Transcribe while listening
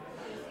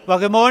Well,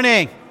 good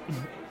morning.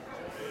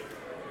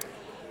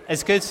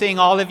 It's good seeing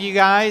all of you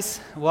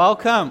guys.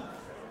 Welcome.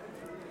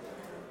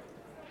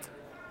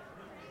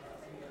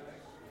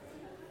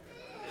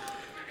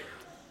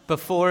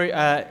 Before,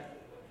 as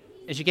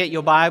you get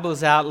your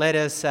Bibles out,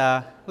 let's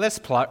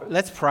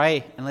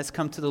pray and let's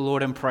come to the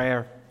Lord in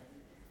prayer.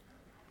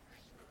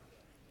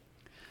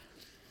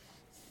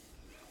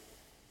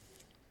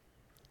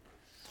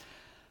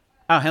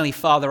 Our Heavenly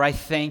Father, I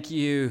thank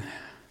you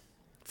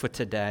for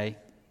today.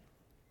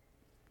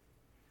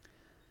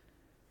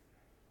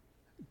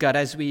 God,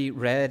 as we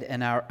read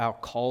in our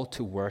call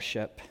to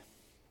worship,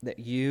 that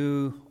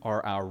you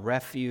are our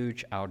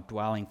refuge, our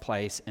dwelling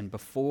place, and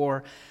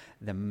before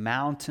the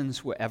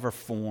mountains will ever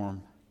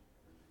form,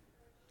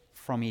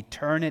 from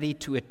eternity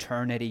to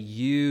eternity,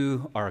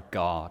 you are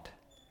God.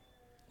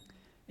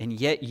 And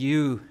yet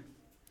you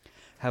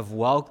have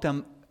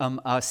welcomed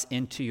us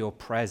into your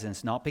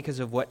presence, not because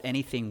of what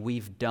anything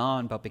we've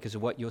done, but because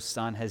of what your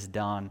Son has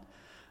done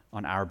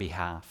on our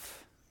behalf.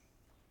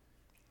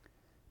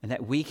 And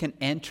that we can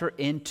enter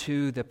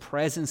into the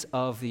presence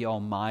of the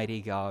Almighty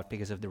God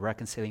because of the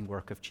reconciling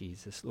work of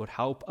Jesus. Lord,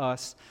 help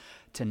us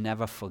to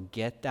never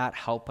forget that.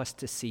 Help us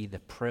to see the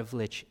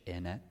privilege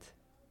in it.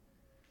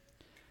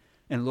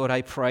 And Lord,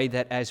 I pray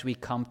that as we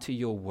come to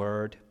your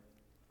word,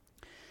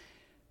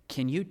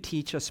 can you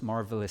teach us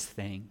marvelous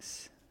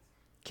things?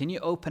 Can you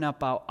open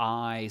up our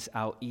eyes,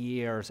 our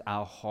ears,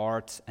 our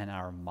hearts, and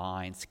our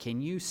minds?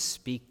 Can you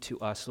speak to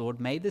us, Lord?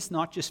 May this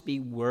not just be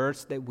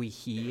words that we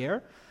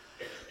hear,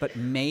 but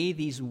may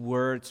these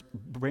words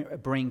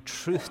bring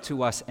truth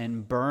to us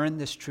and burn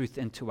this truth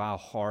into our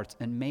hearts,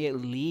 and may it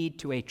lead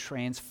to a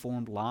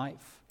transformed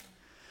life.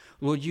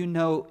 Lord, you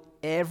know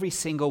every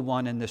single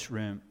one in this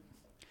room.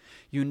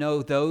 You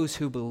know those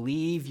who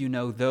believe, you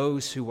know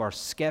those who are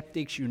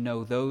skeptics, you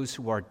know those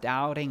who are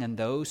doubting, and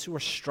those who are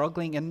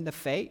struggling in the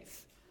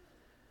faith.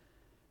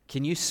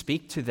 Can you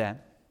speak to them?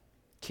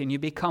 Can you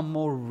become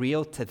more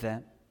real to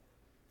them?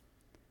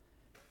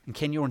 And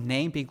can your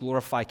name be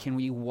glorified? Can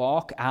we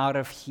walk out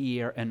of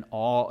here in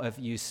awe of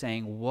you,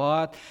 saying,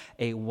 what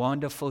a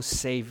wonderful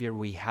Savior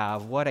we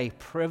have. What a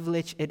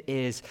privilege it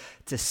is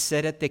to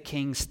sit at the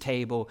King's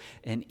table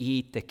and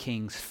eat the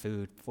King's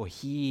food, for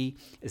he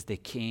is the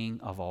King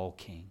of all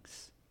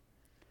kings.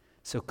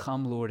 So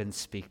come, Lord, and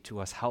speak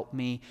to us. Help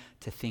me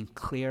to think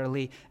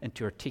clearly and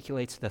to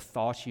articulate the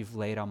thoughts you've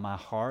laid on my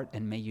heart,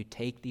 and may you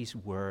take these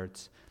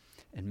words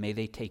and may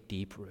they take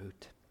deep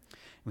root.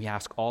 We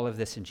ask all of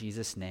this in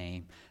Jesus'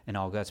 name, and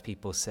all God's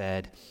people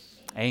said,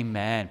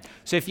 amen.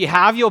 So if you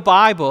have your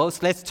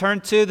Bibles, let's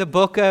turn to the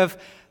book of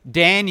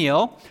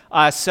Daniel,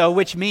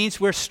 which means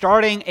we're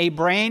starting a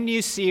brand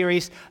new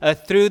series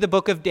through the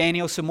book of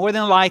Daniel. So more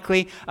than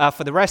likely,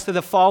 for the rest of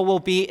the fall, we'll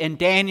be in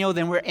Daniel.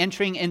 Then we're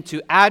entering into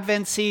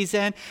Advent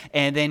season,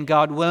 and then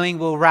God willing,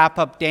 we'll wrap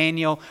up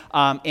Daniel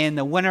in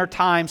the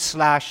wintertime /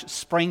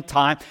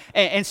 springtime.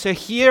 And so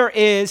here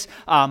is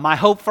my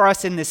hope for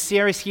us in this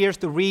series. Here's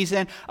the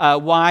reason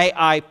why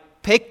I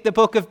pick the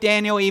book of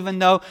Daniel, even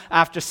though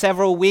after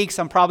several weeks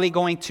I'm probably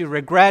going to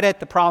regret it.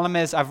 The problem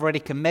is I've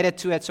already committed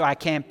to it, so I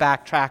can't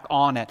backtrack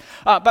on it.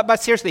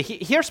 But seriously,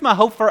 here's my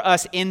hope for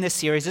us in this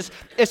series.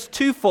 It's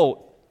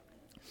twofold.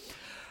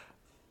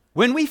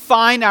 When we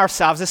find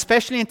ourselves,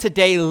 especially in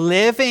today,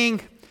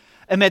 living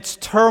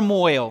amidst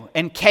turmoil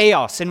and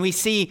chaos, and we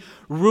see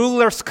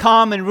rulers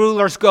come and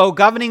rulers go,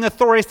 governing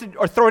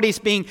authorities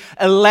being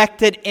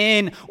elected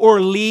in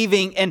or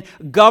leaving, and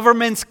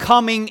governments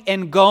coming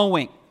and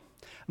going.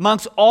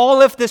 Amongst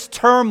all of this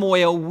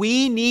turmoil,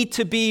 we need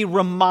to be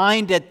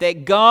reminded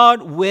that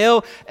God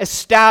will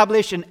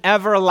establish an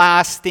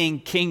everlasting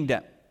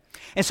kingdom.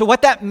 And so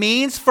what that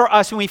means for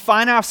us when we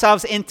find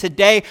ourselves in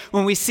today,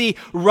 when we see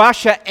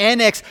Russia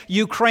annex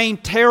Ukraine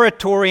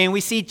territory, and we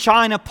see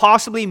China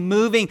possibly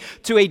moving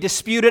to a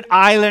disputed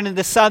island in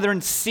the southern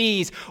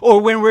seas,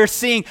 or when we're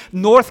seeing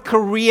North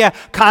Korea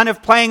kind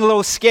of playing a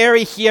little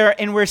scary here,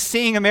 and we're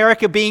seeing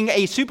America being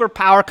a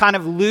superpower kind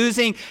of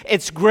losing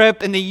its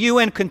grip, and the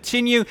UN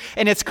continue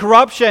in its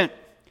corruption,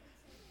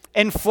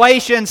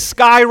 inflation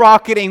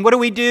skyrocketing, what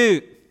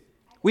do?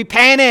 We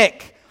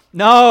panic.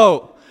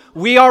 No.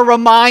 We are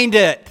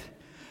reminded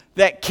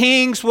that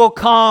kings will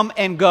come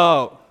and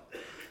go,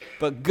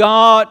 but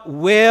God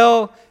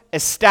will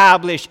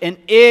establish and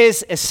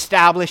is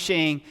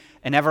establishing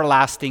an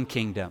everlasting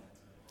kingdom.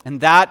 And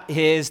that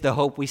is the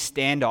hope we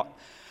stand on.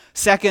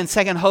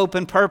 Second hope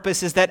and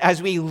purpose is that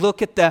as we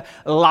look at the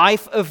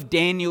life of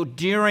Daniel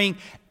during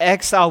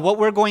exile, what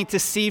we're going to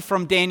see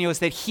from Daniel is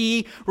that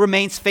he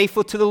remains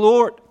faithful to the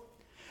Lord.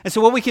 And so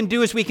what we can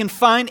do is we can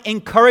find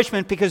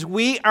encouragement because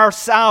we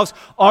ourselves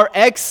are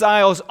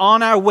exiles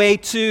on our way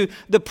to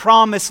the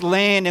promised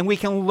land. And we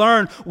can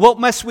learn what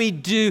must we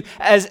do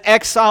as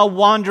exile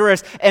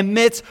wanderers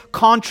amidst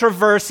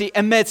controversy,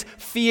 amidst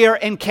fear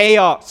and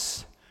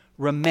chaos.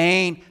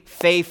 Remain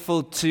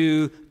faithful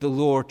to the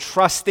Lord,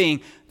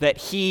 trusting that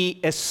He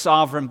is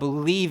sovereign,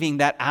 believing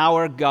that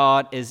our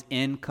God is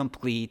in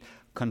complete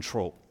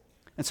control.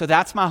 And so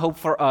that's my hope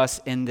for us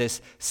in this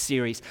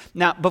series.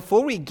 Now,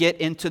 before we get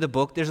into the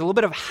book, there's a little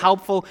bit of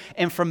helpful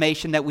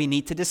information that we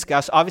need to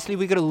discuss. Obviously,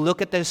 we're going to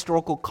look at the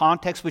historical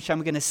context, which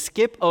I'm going to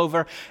skip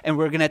over, and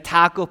we're going to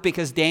tackle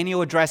because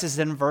Daniel addresses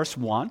it in verse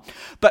 1.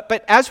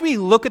 But as we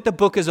look at the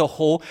book as a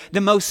whole,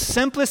 the most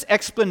simplest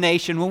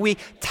explanation, when we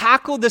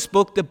tackle this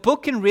book, the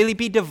book can really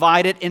be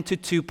divided into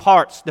two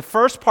parts. The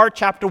first part,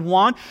 chapter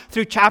 1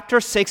 through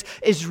chapter 6,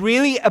 is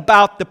really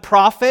about the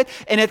prophet,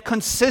 and it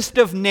consists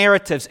of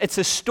narratives. It's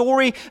a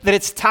story that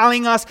it's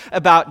telling us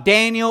about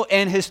Daniel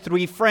and his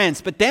three friends.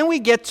 But then we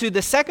get to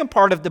the second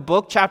part of the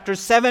book, chapter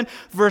 7,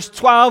 verse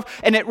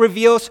 12, and it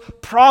reveals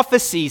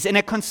prophecies, and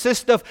it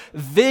consists of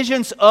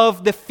visions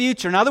of the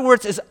future. In other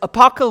words, it's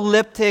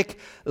apocalyptic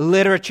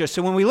literature.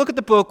 So when we look at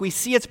the book, we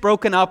see it's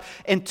broken up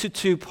into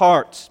two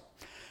parts.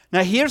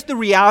 Now, here's the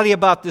reality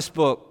about this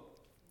book.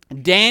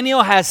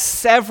 Daniel has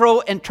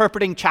several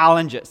interpreting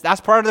challenges.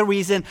 That's part of the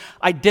reason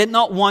I did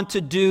not want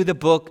to do the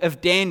book of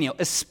Daniel,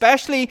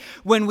 especially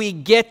when we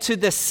get to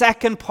the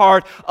second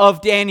part of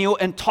Daniel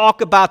and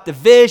talk about the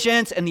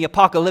visions and the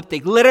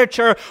apocalyptic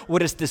literature. What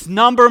does this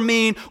number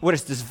mean? What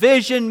does this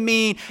vision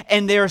mean?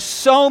 And there are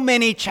so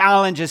many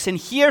challenges. And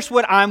here's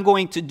what I'm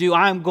going to do.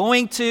 I'm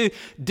going to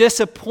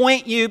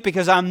disappoint you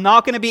because I'm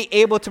not going to be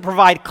able to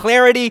provide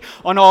clarity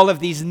on all of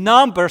these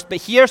numbers.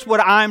 But here's what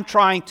I'm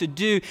trying to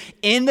do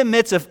in the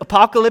midst of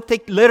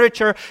apocalyptic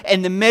literature,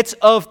 in the midst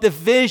of the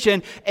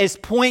vision, is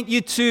point you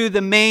to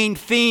the main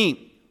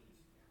theme.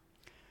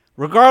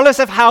 Regardless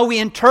of how we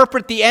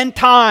interpret the end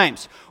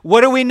times,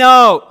 what do we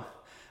know?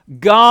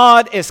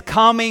 God is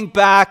coming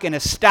back and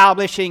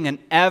establishing an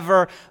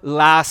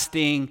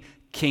everlasting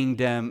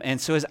kingdom. And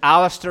so as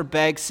Alistair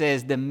Begg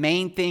says, the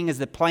main thing is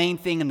the plain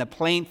thing, and the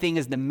plain thing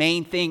is the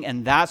main thing,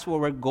 and that's what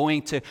we're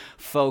going to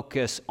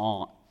focus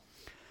on.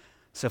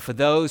 So for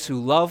those who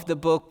love the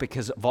book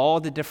because of all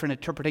the different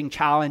interpreting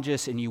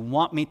challenges and you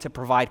want me to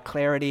provide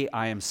clarity,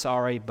 I am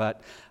sorry, but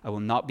I will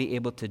not be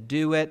able to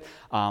do it.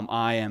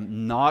 I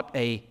am not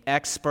an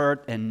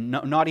expert, and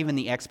not even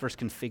the experts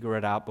can figure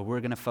it out, but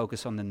we're going to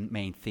focus on the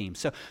main theme.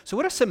 So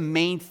what are some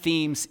main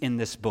themes in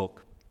this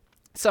book?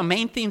 Some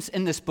main themes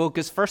in this book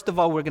is, first of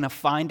all, we're going to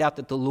find out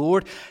that the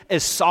Lord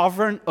is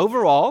sovereign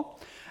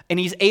overall, and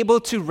he's able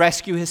to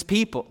rescue his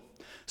people.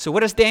 So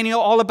what is Daniel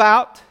all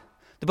about?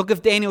 The book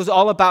of Daniel is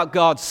all about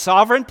God's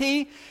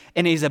sovereignty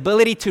and his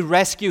ability to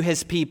rescue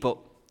his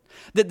people.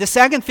 The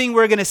second thing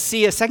we're going to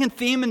see, a second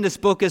theme in this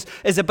book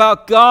is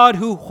about God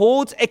who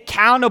holds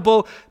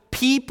accountable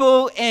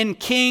people and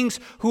kings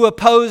who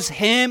oppose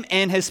him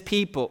and his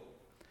people.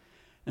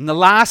 And the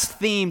last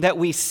theme that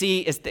we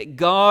see is that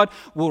God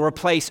will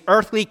replace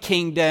earthly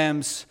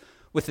kingdoms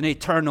with an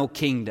eternal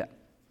kingdom.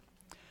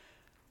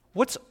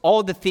 What's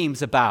all the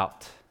themes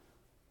about?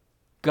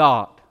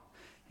 God.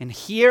 And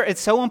here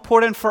it's so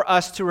important for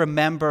us to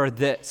remember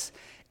this.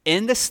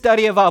 In the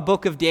study of our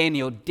book of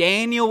Daniel,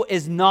 Daniel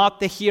is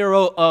not the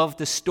hero of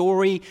the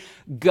story.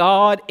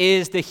 God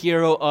is the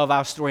hero of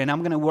our story. And I'm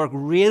going to work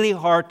really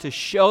hard to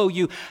show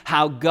you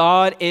how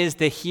God is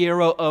the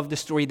hero of the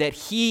story, that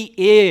he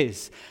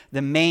is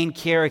the main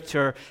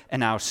character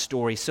in our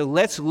story. So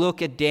let's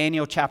look at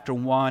Daniel chapter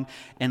 1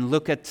 and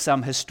look at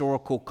some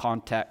historical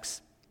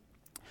context.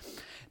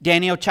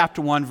 Daniel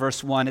chapter 1,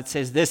 verse 1, it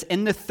says this: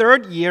 In the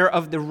third year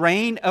of the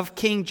reign of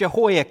King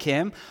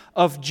Jehoiakim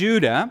of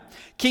Judah,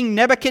 King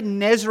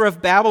Nebuchadnezzar of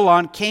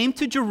Babylon came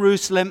to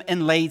Jerusalem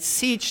and laid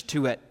siege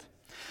to it.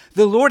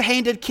 The Lord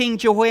handed King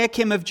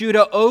Jehoiakim of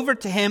Judah over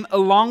to him,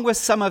 along with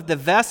some of the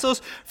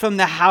vessels from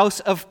the house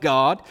of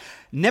God.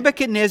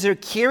 Nebuchadnezzar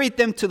carried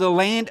them to the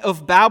land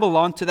of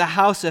Babylon, to the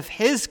house of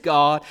his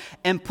God,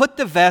 and put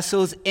the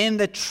vessels in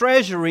the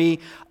treasury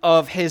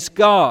of his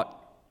God.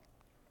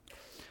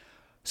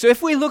 So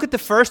if we look at the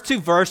first two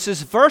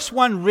verses, verse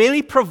 1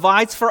 really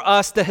provides for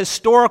us the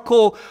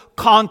historical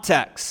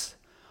context.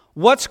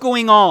 What's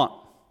going on?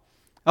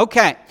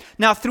 Okay,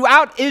 now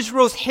throughout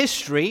Israel's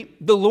history,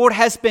 the Lord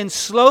has been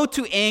slow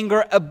to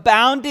anger,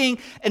 abounding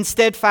in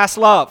steadfast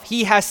love.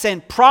 He has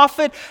sent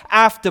prophet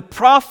after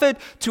prophet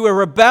to a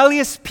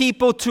rebellious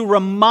people to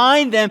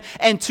remind them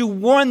and to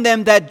warn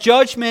them that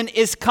judgment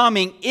is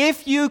coming.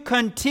 If you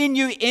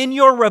continue in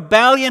your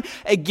rebellion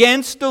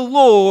against the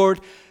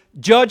Lord,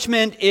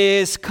 judgment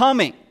is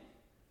coming.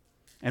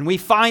 And we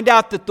find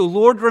out that the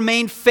Lord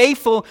remained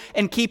faithful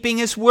in keeping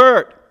his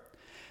word.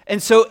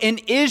 And so in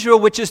Israel,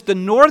 which is the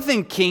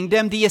northern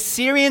kingdom, the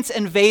Assyrians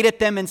invaded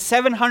them in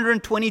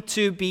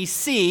 722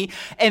 BC.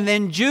 And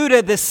then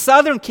Judah, the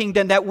southern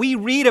kingdom that we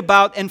read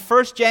about in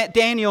 1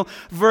 Daniel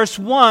verse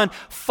 1,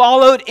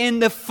 followed in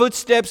the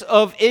footsteps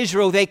of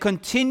Israel. They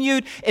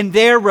continued in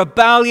their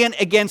rebellion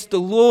against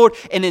the Lord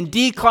and in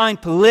decline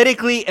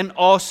politically and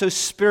also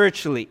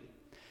spiritually.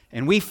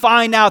 And we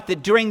find out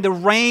that during the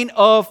reign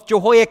of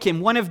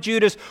Jehoiakim, one of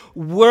Judah's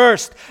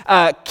worst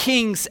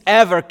kings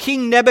ever,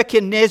 King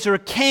Nebuchadnezzar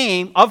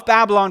of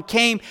Babylon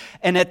came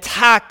and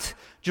attacked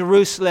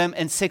Jerusalem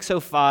in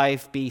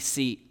 605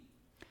 BC.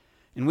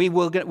 And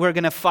we're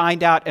going to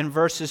find out in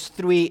verses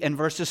 3 and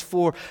verses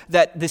 4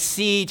 that the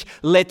siege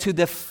led to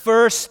the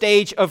first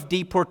stage of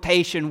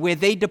deportation, where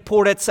they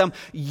deported some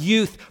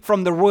youth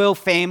from the royal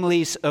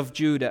families of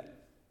Judah.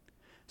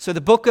 So the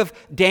book of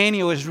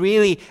Daniel is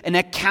really an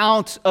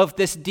account of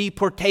this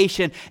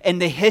deportation and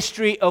the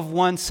history of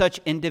one such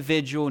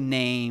individual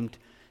named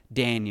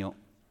Daniel.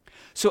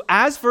 So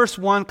as verse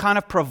 1 kind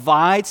of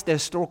provides the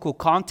historical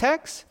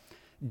context,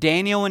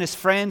 Daniel and his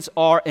friends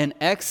are in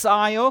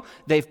exile.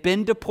 They've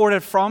been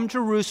deported from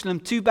Jerusalem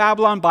to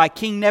Babylon by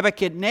King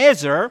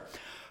Nebuchadnezzar.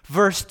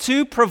 Verse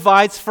 2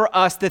 provides for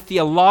us the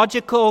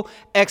theological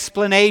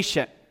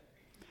explanation.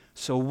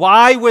 So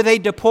why were they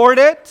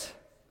deported?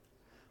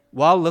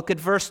 Well, look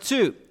at verse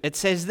 2. It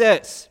says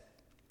this: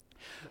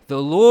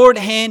 "The Lord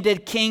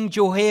handed King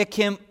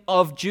Jehoiakim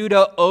of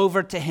Judah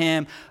over to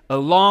him,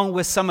 along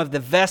with some of the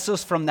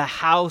vessels from the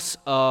house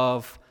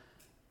of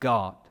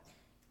God."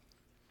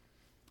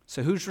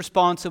 So who's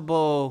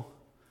responsible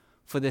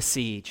for the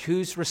siege?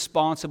 Who's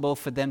responsible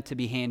for them to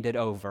be handed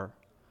over?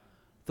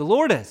 The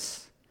Lord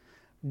is.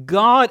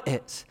 God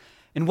is.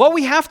 And what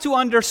we have to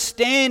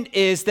understand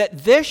is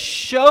that this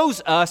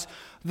shows us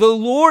the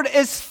Lord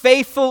is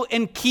faithful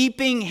in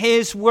keeping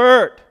His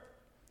word.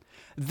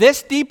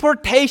 This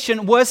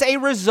deportation was a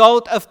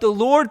result of the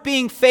Lord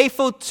being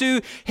faithful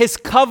to His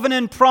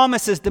covenant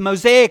promises, the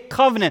Mosaic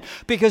covenant.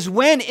 Because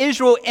when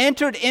Israel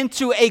entered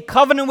into a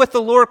covenant with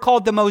the Lord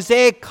called the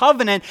Mosaic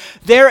covenant,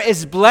 there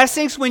is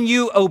blessings when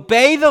you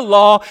obey the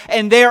law,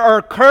 and there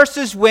are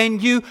curses when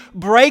you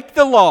break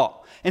the law.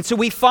 And so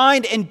we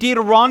find in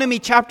Deuteronomy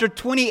chapter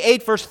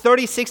 28, verse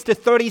 36 to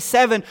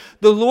 37,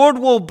 the Lord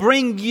will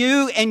bring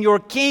you and your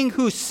king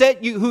who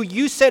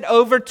you set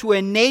over to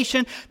a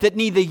nation that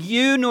neither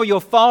you nor your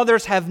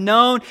fathers have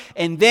known,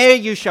 and there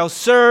you shall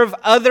serve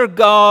other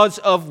gods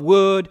of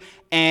wood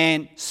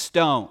and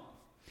stone.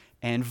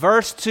 And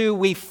verse 2,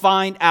 we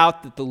find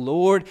out that the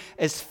Lord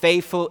is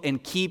faithful in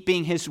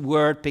keeping His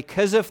word.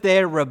 Because of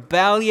their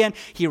rebellion,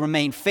 He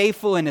remained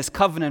faithful in His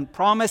covenant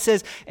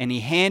promises, and He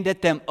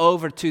handed them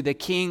over to the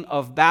king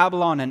of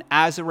Babylon. And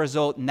as a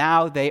result,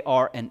 now they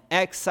are in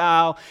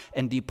exile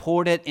and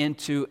deported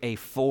into a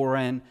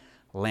foreign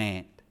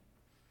land.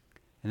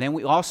 And then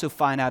we also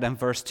find out in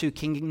verse 2,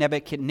 King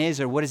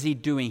Nebuchadnezzar, what is he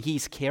doing?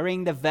 He's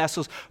carrying the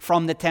vessels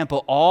from the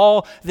temple,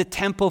 all the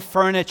temple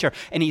furniture,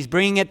 and he's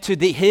bringing it to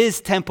his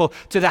temple,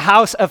 to the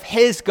house of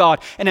his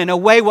God. And in a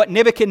way, what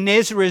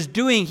Nebuchadnezzar is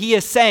doing, he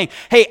is saying,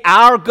 hey,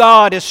 our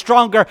God is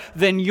stronger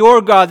than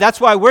your God. That's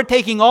why we're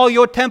taking all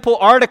your temple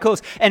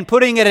articles and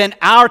putting it in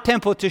our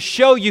temple to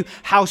show you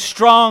how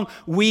strong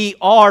we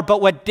are.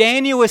 But what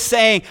Daniel is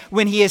saying,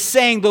 when he is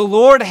saying the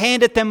Lord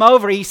handed them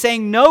over, he's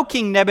saying, no,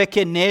 King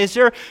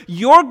Nebuchadnezzar,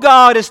 your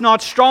God is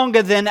not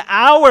stronger than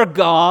our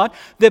God.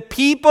 The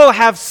people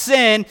have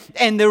sinned,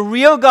 and the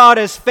real God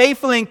is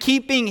faithful in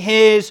keeping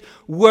His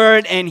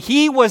word, and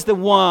He was the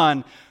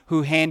one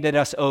who handed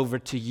us over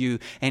to you,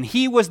 and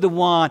He was the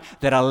one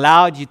that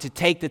allowed you to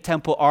take the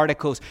temple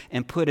articles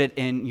and put it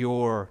in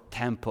your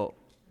temple.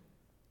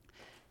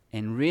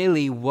 And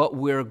really what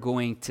we're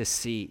going to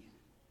see,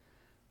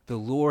 the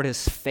Lord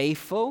is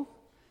faithful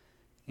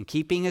in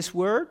keeping His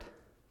word,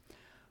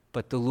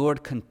 but the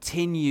Lord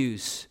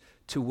continues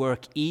to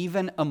work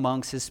even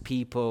amongst His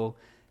people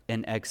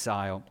in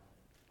exile.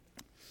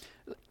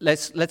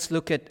 Let's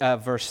look at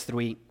verse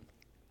 3.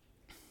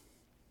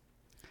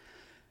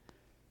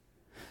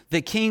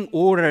 The king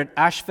ordered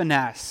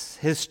Ashpenaz,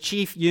 his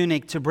chief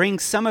eunuch, to bring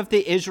some of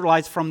the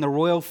Israelites from the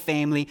royal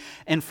family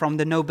and from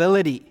the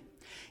nobility.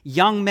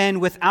 Young men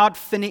without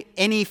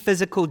any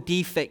physical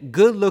defect,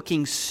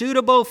 good-looking,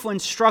 suitable for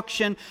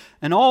instruction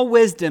and all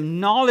wisdom,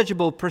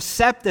 knowledgeable,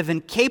 perceptive,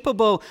 and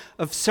capable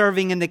of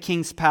serving in the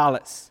king's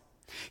palace.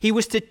 He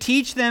was to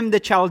teach them the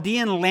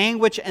Chaldean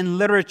language and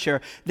literature.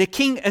 The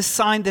king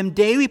assigned them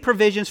daily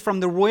provisions from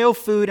the royal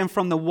food and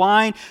from the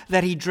wine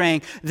that he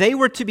drank. They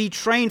were to be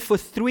trained for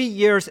 3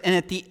 years, and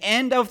at the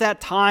end of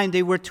that time,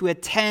 they were to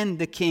attend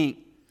the king.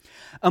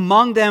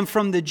 Among them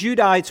from the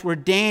Judites were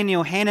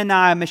Daniel,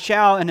 Hananiah,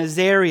 Mishael, and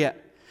Azariah.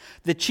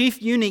 The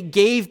chief eunuch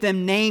gave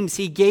them names.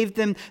 He gave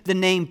them the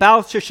name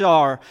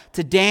Belshazzar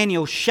to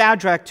Daniel,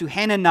 Shadrach to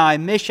Hananiah,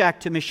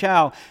 Meshach to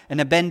Mishael, and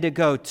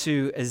Abednego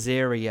to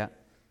Azariah.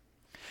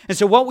 And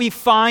so what we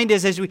find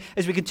is, as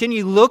we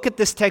continue to look at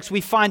this text,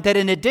 we find that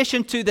in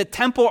addition to the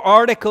temple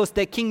articles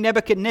that King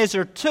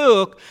Nebuchadnezzar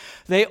took,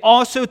 they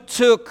also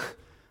took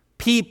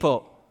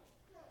people.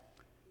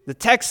 The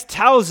text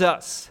tells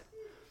us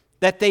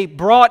that they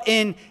brought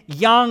in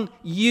young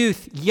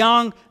youth,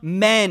 young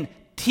men,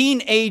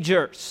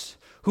 teenagers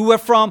who were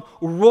from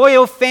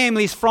royal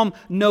families, from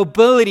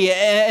nobility,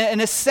 in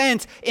a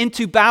sense,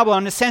 into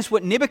Babylon. In a sense,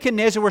 what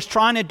Nebuchadnezzar was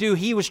trying to do,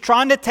 he was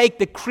trying to take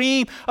the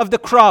cream of the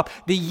crop,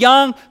 the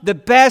young, the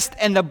best,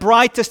 and the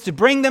brightest, to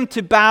bring them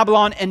to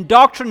Babylon,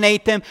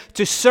 indoctrinate them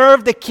to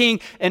serve the king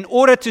in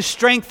order to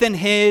strengthen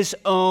his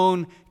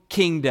own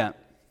kingdom.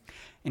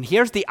 And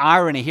here's the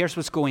irony. Here's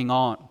what's going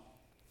on.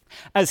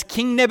 As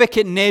King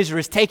Nebuchadnezzar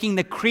is taking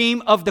the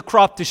cream of the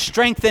crop to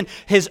strengthen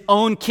his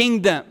own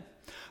kingdom,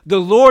 The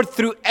Lord,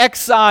 through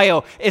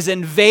exile, is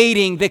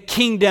invading the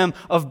kingdom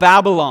of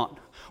Babylon.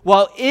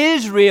 While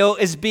Israel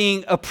is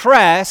being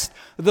oppressed,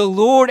 the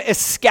Lord is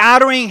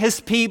scattering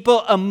his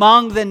people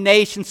among the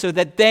nations so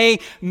that they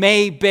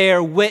may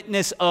bear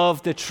witness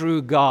of the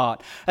true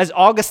God. As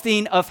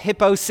Augustine of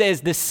Hippo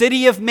says, the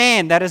city of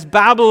man, that is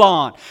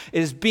Babylon,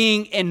 is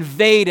being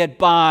invaded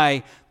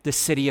by the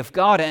city of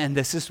God. And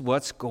this is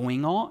what's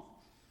going on.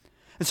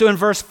 And so in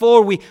verse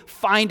 4, we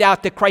find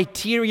out the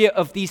criteria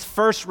of these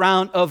first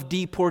round of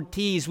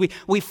deportees.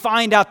 We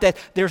find out that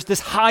there's this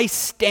high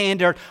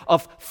standard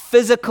of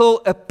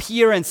physical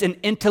appearance and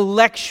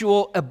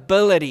intellectual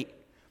ability.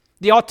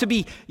 They ought to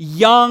be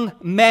young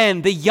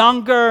men. The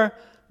younger,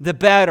 the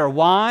better.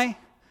 Why?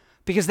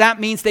 Because that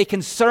means they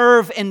can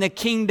serve in the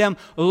kingdom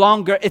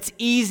longer. It's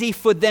easy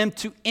for them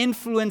to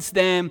influence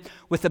them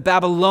with a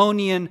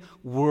Babylonian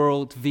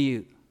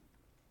worldview.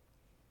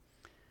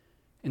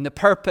 And the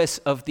purpose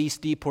of these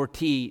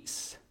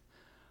deportees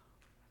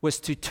was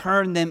to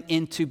turn them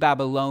into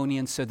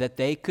Babylonians so that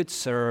they could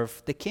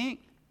serve the king.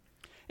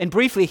 And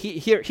briefly,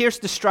 here's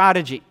the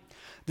strategy.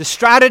 The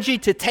strategy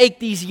to take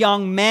these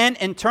young men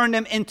and turn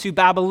them into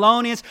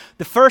Babylonians,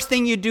 the first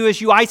thing you do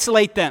is you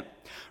isolate them.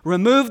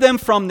 Remove them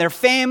from their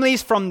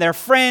families, from their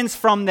friends,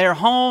 from their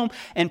home,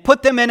 and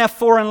put them in a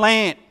foreign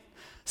land.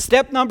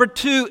 Step number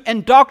 2,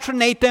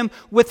 indoctrinate them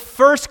with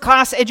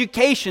first-class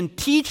education.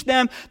 Teach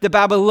them the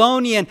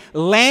Babylonian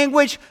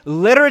language,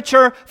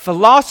 literature,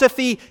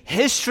 philosophy,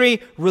 history,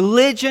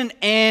 religion,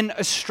 and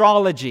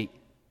astrology.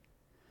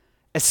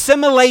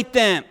 Assimilate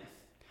them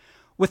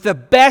with the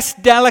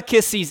best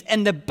delicacies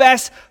and the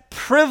best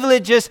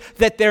privileges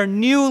that their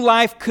new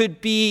life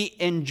could be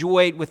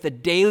enjoyed, with the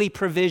daily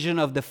provision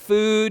of the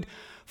food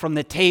from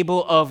the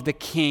table of the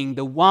king,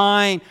 the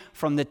wine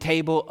from the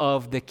table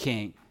of the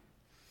king.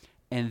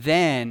 And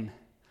then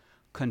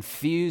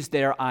confuse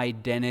their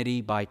identity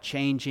by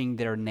changing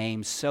their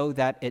name so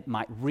that it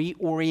might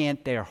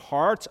reorient their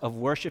hearts of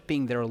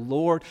worshiping their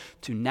Lord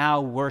to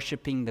now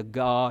worshiping the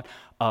God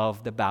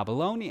of the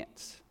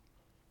Babylonians.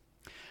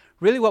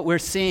 Really what we're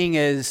seeing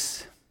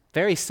is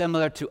very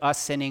similar to us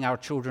sending our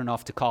children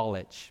off to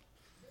college.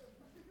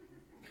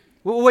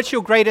 What's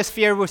your greatest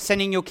fear with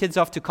sending your kids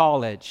off to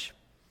college?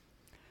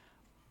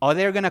 Are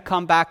they going to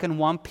come back in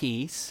one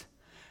piece?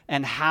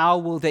 And how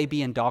will they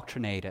be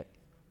indoctrinated?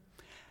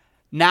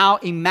 Now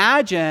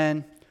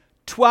imagine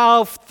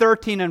 12,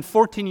 13, and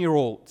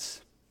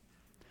 14-year-olds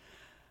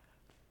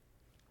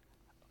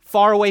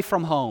far away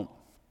from home.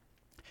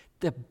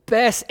 The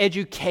best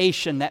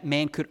education that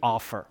man could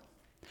offer.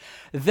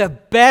 The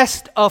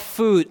best of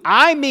food.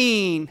 I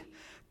mean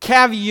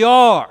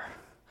caviar,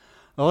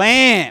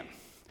 lamb,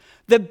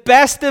 the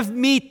best of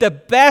meat, the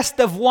best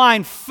of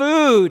wine,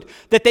 food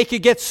that they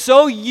could get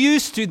so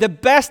used to, the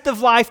best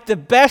of life, the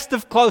best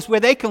of clothes, where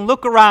they can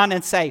look around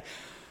and say,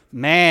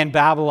 man,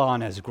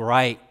 Babylon is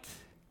great.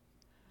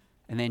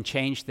 And then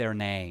change their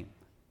name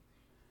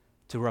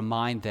to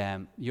remind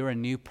them, you're a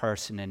new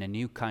person in a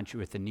new country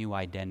with a new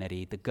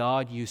identity. The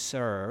God you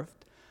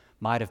served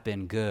might have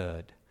been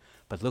good,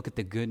 but look at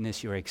the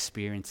goodness you're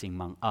experiencing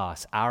among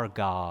us. Our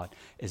God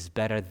is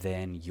better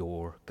than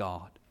your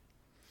God.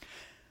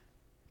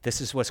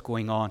 This is what's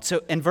going on.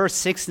 So in verse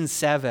 6 and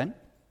 7,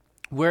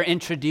 we're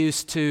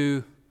introduced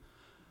to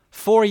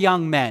 4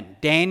 young men,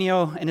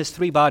 Daniel and his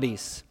 3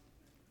 buddies.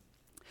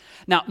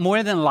 Now,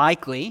 more than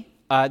likely,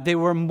 there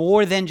were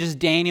more than just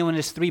Daniel and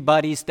his 3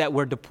 buddies that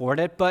were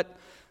deported, but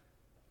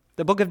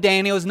the book of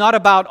Daniel is not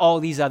about all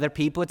these other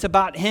people. It's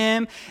about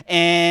him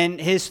and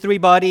his 3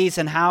 buddies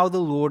and how the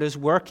Lord is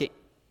working.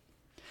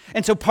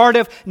 And so part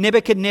of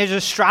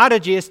Nebuchadnezzar's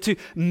strategy is to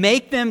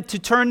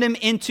turn them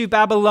into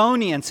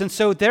Babylonians. And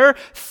so they're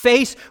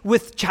faced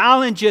with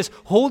challenges,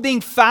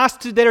 holding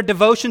fast to their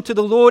devotion to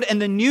the Lord, and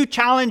the new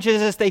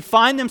challenges as they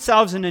find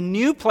themselves in a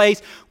new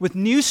place with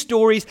new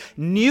stories,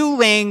 new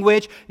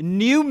language,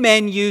 new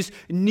menus,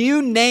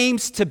 new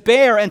names to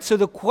bear. And so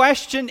the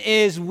question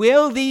is,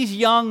 will these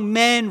young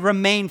men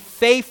remain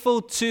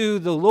faithful to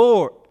the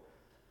Lord?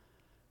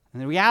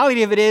 And the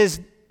reality of it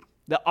is,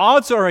 the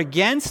odds are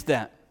against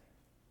them.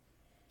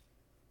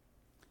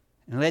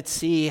 And let's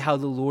see how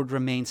the Lord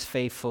remains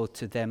faithful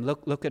to them.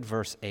 Look at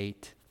verse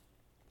 8.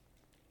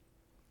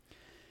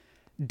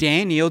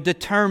 Daniel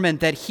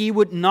determined that he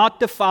would not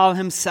defile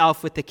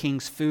himself with the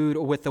king's food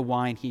or with the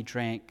wine he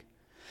drank.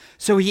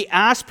 So he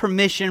asked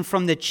permission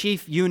from the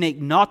chief eunuch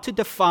not to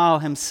defile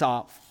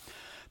himself.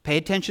 Pay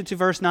attention to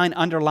verse 9,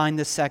 underline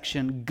this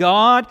section.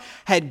 God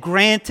had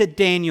granted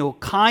Daniel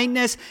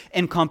kindness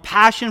and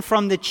compassion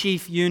from the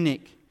chief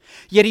eunuch.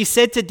 Yet he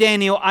said to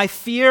Daniel, I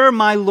fear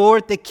my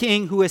lord the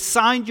king, who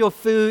assigned your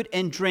food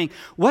and drink.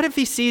 What if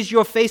he sees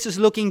your faces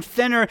looking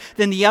thinner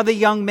than the other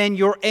young men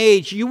your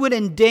age? You would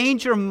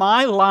endanger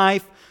my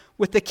life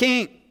with the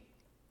king.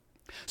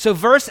 So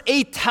verse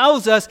 8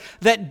 tells us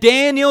that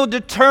Daniel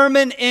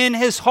determined in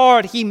his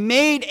heart, he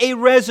made a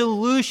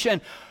resolution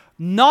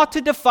not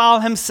to defile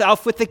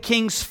himself with the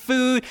king's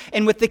food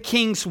and with the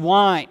king's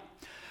wine.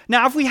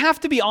 Now, if we have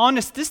to be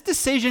honest, this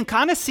decision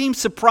kind of seems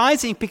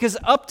surprising because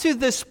up to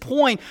this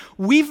point,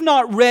 we've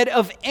not read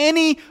of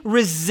any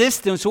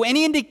resistance or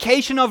any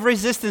indication of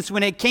resistance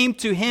when it came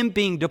to him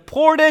being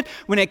deported,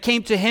 when it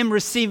came to him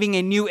receiving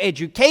a new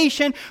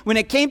education, when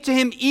it came to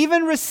him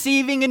even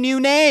receiving a new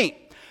name.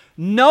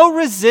 No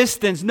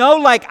resistance, no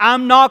like,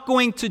 I'm not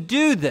going to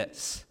do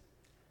this.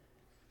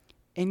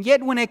 And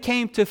yet when it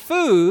came to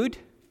food,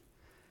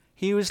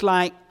 he was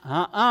like,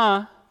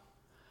 I'm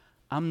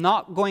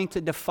not going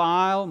to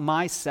defile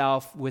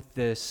myself with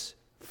this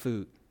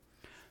food.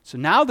 So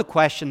now the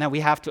question that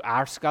we have to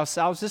ask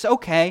ourselves is,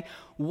 okay,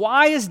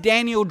 why is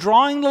Daniel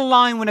drawing the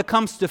line when it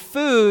comes to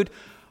food,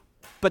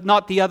 but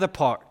not the other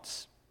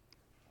parts?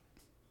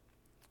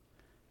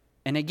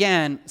 And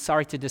again,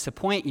 sorry to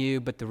disappoint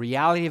you, but the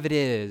reality of it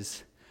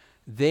is,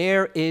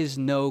 there is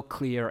no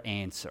clear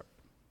answer.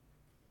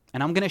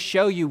 And I'm going to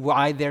show you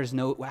where there's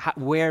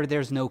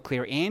no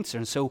clear answer.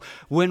 And so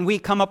when we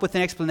come up with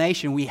an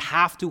explanation, we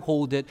have to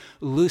hold it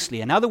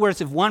loosely. In other words,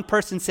 if one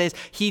person says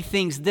he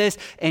thinks this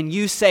and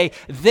you say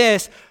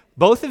this,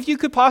 both of you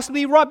could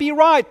possibly be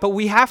right, but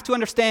we have to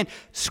understand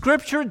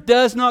Scripture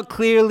does not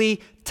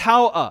clearly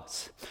tell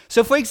us.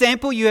 So for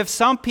example, you have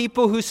some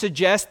people who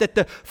suggest that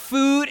the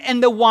food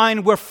and the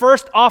wine were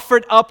first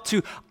offered up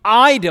to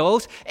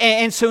idols,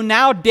 and so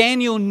now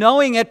Daniel,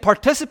 knowing it,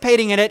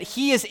 participating in it,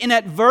 he is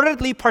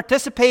inadvertently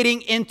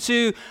participating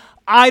into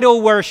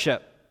idol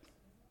worship.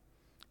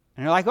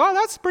 And you're like, oh,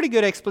 that's a pretty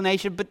good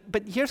explanation,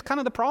 but here's kind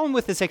of the problem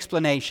with this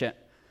explanation.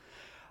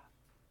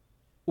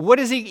 What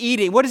is he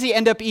eating? What does he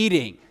end up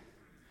eating?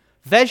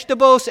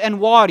 Vegetables and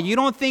water. You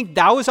don't think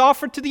that was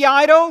offered to the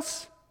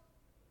idols?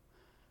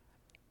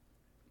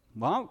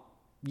 Well,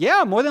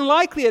 yeah, more than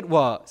likely it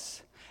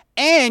was.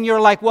 And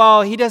you're like,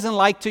 well, he doesn't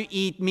like to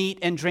eat meat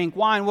and drink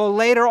wine. Well,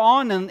 later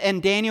on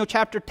in Daniel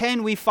chapter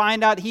 10, we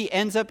find out he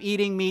ends up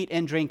eating meat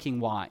and drinking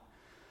wine.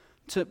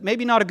 So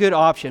maybe not a good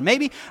option.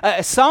 Maybe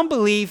some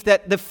believe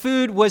that the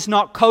food was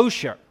not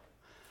kosher.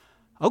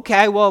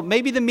 Okay, well,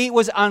 maybe the meat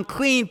was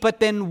unclean, but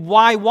then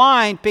why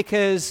wine?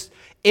 Because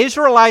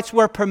Israelites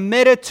were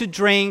permitted to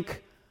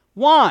drink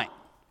wine.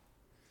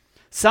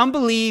 Some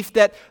believe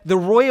that the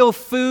royal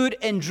food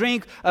and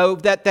drink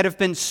that have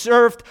been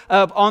served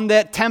on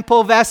the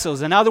temple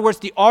vessels, in other words,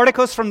 the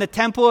articles from the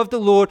temple of the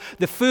Lord,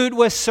 the food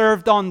was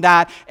served on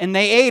that, and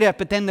they ate it.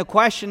 But then the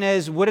question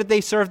is, what did they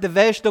serve the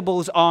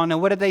vegetables on,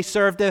 and what did they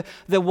serve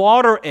the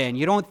water in?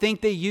 You don't think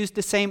they used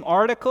the same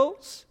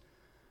articles?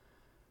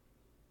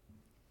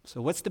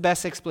 So what's the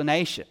best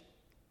explanation?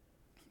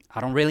 I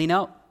don't really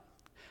know.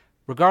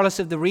 Regardless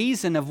of the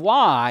reason of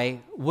why,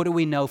 what do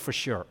we know for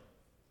sure?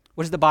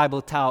 What does the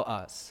Bible tell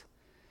us?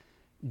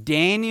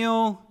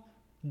 Daniel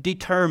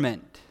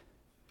determined.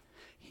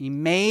 He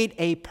made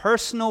a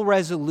personal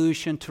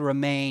resolution to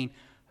remain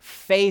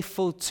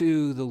faithful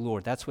to the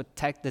Lord. That's what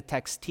the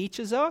text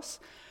teaches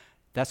us.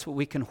 That's what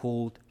we can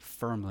hold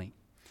firmly.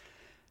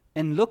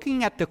 And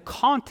looking at the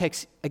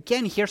context,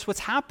 again, here's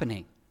what's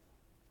happening.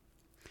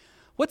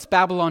 What's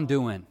Babylon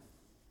doing?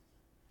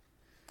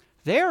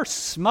 They're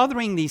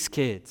smothering these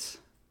kids.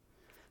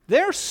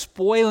 They're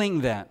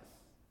spoiling them.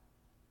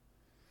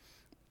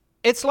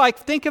 It's like,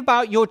 think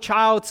about your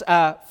child's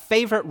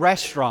favorite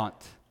restaurant.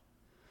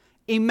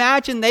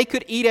 Imagine they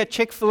could eat at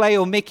Chick-fil-A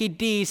or Mickey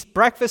D's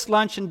breakfast,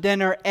 lunch, and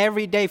dinner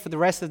every day for the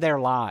rest of their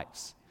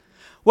lives.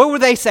 What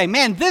would they say?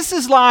 Man, this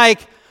is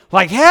like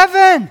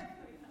heaven.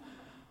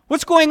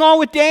 What's going on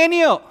with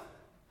Daniel?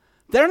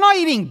 They're not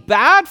eating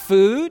bad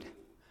food.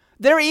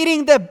 They're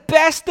eating the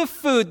best of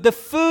food, the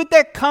food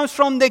that comes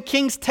from the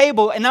king's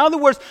table. In other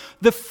words,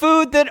 the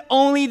food that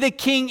only the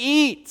king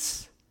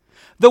eats.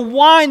 The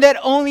wine that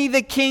only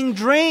the king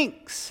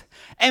drinks.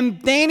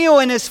 And Daniel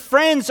and his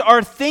friends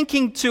are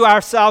thinking to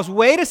ourselves,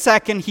 wait a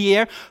second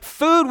here,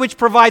 food which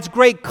provides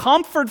great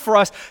comfort for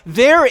us,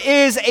 there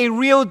is a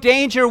real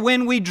danger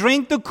when we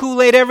drink the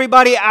Kool-Aid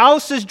everybody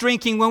else is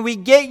drinking, when we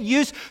get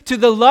used to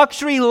the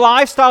luxury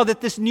lifestyle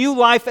that this new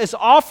life is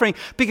offering.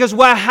 Because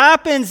what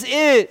happens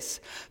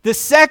is, the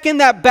second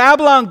that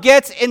Babylon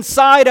gets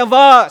inside of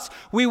us,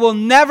 we will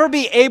never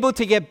be able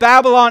to get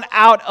Babylon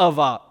out of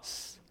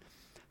us.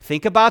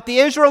 Think about the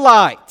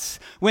Israelites.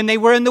 When they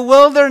were in the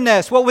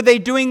wilderness, what were they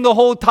doing the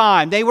whole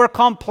time? They were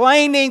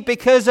complaining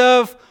because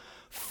of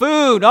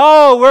food.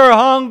 Oh, we're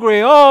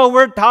hungry. Oh,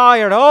 we're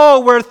tired. Oh,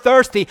 we're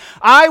thirsty.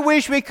 I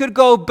wish we could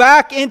go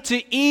back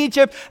into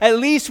Egypt. At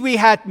least we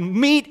had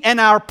meat in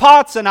our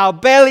pots and our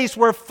bellies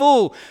were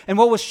full. And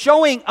what was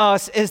showing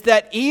us is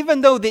that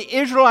even though the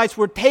Israelites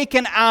were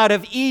taken out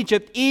of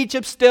Egypt,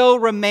 Egypt still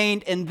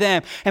remained in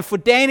them. And for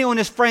Daniel and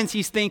his friends,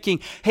 he's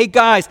thinking, hey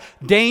guys,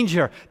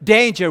 danger,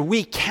 danger.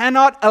 We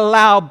cannot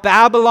allow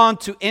Babylon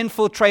to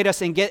infiltrate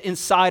us and get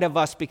inside of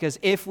us, because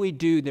if we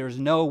do, there's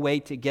no way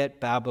to get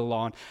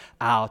Babylon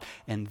out.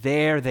 And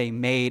there they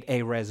made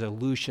a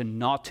resolution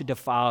not to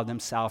defile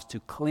themselves, to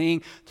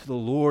cling to the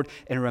Lord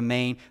and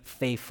remain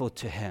faithful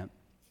to Him.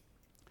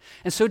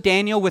 And so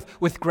Daniel,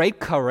 with great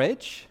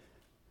courage,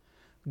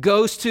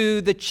 goes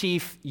to the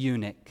chief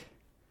eunuch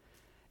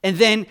and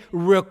then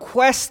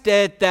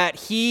requested that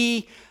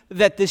he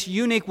that this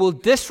eunuch will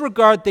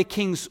disregard the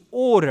king's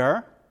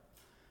order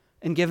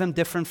and give him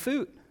different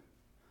food.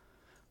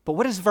 But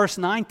what does verse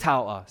 9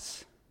 tell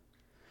us?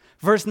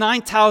 Verse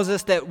 9 tells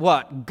us that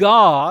what?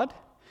 God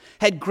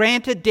had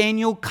granted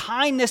Daniel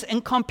kindness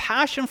and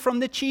compassion from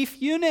the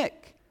chief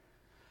eunuch.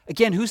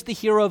 Again, who's the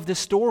hero of the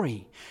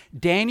story?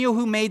 Daniel,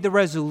 who made the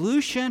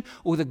resolution,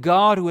 or the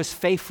God who is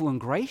faithful and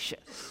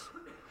gracious?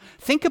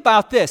 Think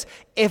about this.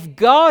 If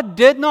God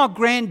did not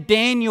grant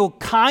Daniel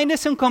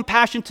kindness and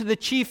compassion to the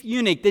chief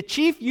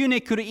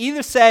eunuch could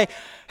either say,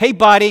 hey,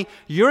 buddy,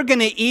 you're going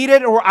to eat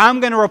it, or I'm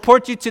going to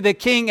report you to the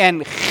king,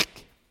 and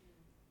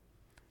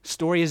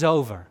story is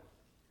over.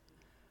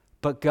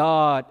 But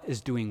God is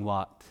doing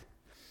what?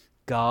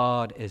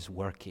 God is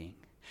working.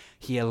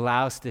 He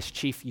allows this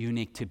chief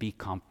eunuch to be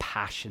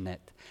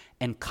compassionate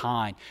and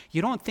kind.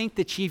 You don't think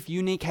the chief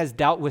eunuch has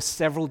dealt with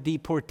several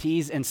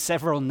deportees and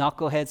several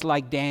knuckleheads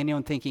like Daniel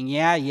and thinking,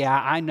 yeah,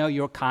 I know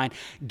you're kind.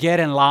 Get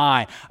in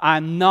line.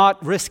 I'm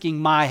not risking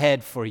my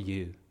head for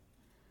you.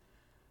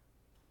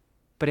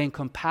 But in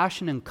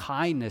compassion and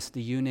kindness,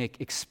 the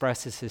eunuch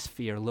expresses his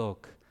fear.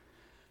 Look,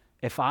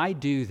 if I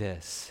do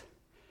this,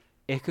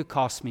 it could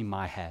cost me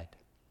my head.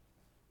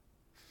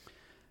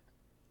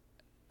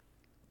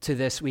 To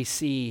this, we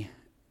see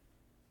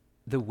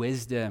the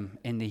wisdom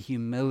and the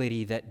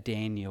humility that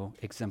Daniel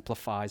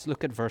exemplifies.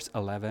 Look at verse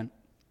 11.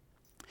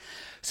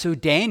 So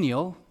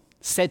Daniel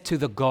said to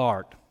the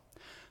guard.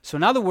 So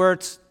in other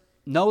words,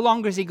 no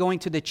longer is he going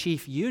to the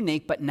chief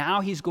eunuch, but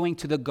now he's going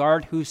to the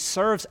guard who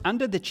serves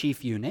under the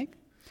chief eunuch.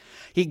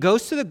 He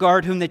goes to the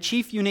guard whom the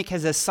chief eunuch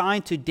has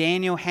assigned to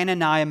Daniel,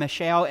 Hananiah,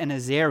 Mishael, and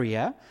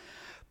Azariah.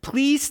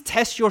 Please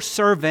test your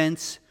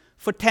servants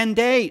for 10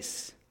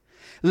 days.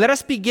 Let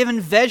us be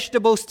given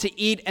vegetables to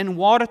eat and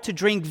water to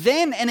drink,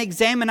 then and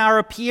examine our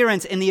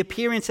appearance and the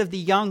appearance of the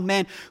young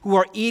men who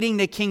are eating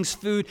the king's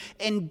food,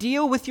 and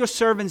deal with your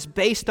servants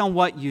based on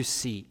what you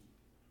see.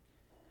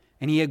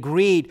 And he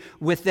agreed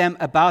with them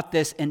about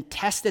this and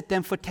tested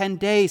them for 10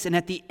 days. And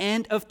at the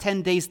end of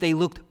 10 days, they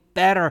looked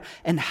better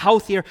and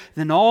healthier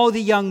than all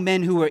the young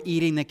men who were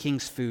eating the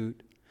king's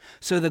food.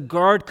 So the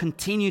guard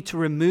continued to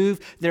remove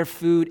their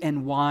food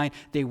and wine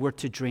they were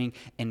to drink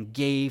and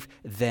gave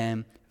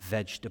them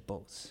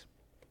vegetables.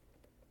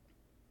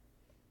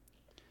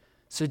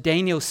 So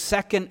Daniel's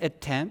second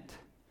attempt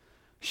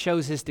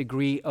shows his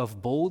degree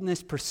of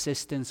boldness,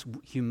 persistence,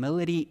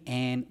 humility,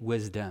 and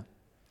wisdom.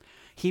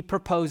 He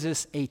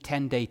proposes a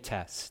 10-day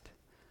test.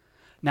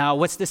 Now,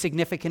 what's the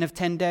significance of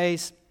 10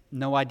 days?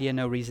 No idea,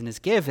 no reason is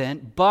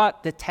given,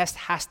 but the test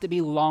has to be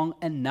long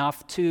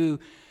enough to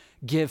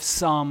give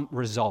some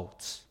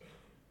results.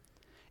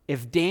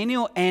 If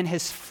Daniel and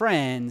his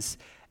friends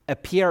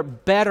appear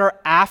better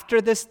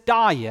after this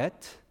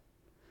diet,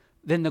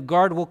 then the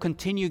guard will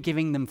continue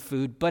giving them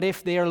food. But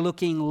if they are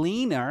looking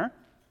leaner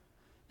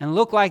and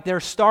look like they're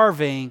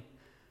starving,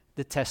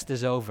 the test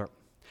is over.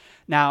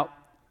 Now,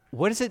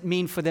 what does it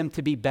mean for them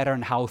to be better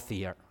and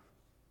healthier?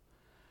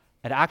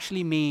 It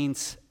actually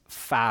means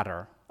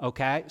fatter,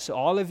 okay? So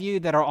all of you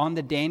that are on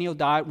the Daniel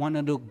diet want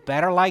to look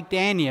better like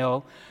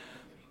Daniel.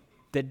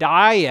 The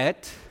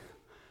diet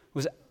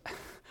was...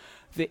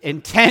 The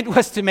intent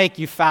was to make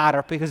you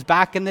fatter, because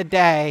back in the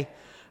day,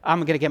 I'm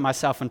going to get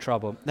myself in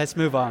trouble. Let's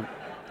move on.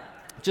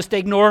 Just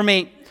ignore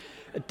me.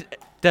 It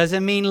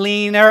doesn't mean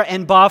leaner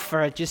and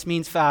buffer. It just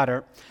means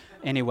fatter.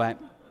 Anyway.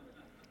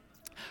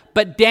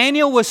 But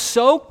Daniel was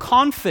so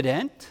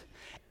confident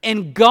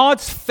in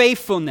God's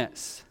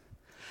faithfulness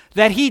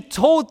that he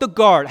told the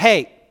guard,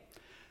 hey,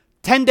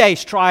 10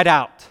 days, try it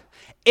out.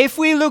 If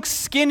we look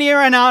skinnier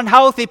and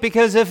unhealthy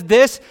because of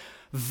this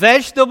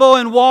vegetable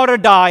and water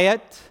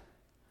diet,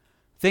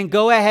 then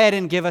go ahead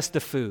and give us the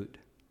food.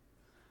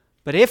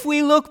 But if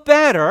we look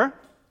better,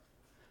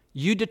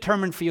 you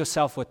determine for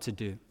yourself what to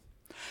do.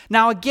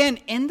 Now again,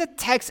 in the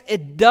text,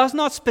 it does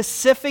not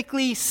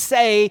specifically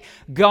say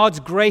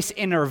God's grace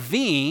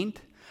intervened,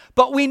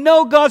 but we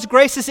know God's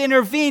grace has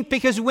intervened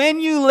because when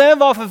you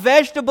live off of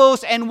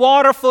vegetables and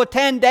water for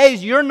 10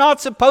 days, you're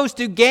not supposed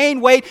to gain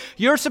weight,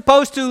 you're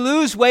supposed to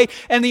lose weight,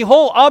 and the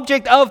whole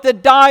object of the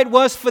diet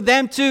was for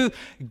them to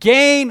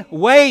gain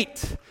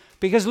weight.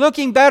 Because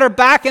looking better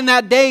back in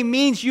that day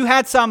means you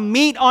had some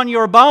meat on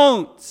your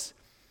bones.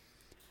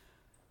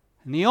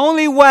 And the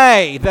only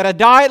way that a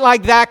diet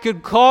like that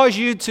could cause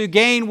you to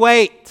gain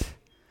weight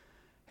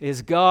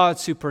is God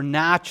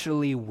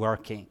supernaturally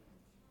working.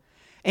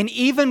 And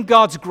even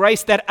God's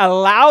grace that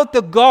allowed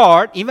the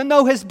guard, even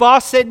though his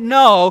boss said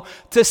no,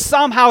 to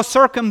somehow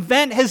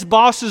circumvent his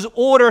boss's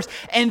orders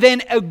and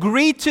then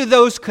agree to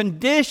those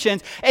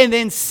conditions and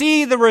then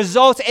see the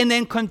results and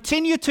then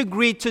continue to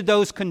agree to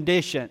those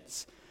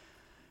conditions,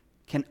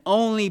 can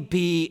only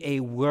be a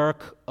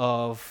work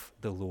of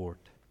the Lord.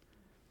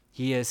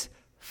 He is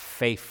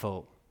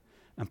faithful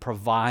in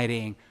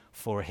providing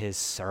for his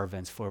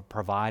servants, for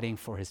providing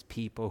for his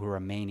people who are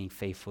remaining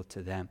faithful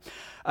to them.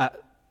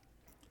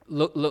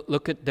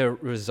 Look at the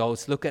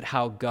results. Look at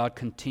how God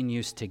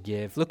continues to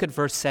give. Look at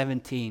verse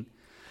 17.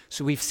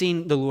 So we've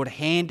seen the Lord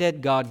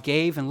handed, God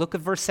gave, and look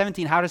at verse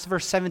 17. How does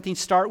verse 17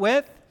 start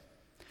with?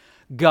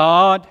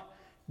 God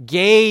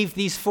gave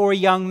these 4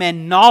 young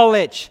men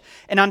knowledge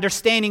and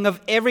understanding of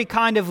every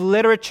kind of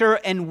literature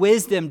and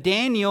wisdom.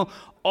 Daniel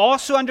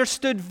also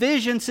understood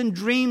visions and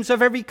dreams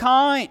of every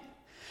kind.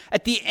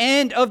 At the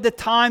end of the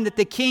time that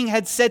the king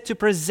had said to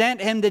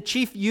present him, the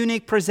chief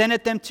eunuch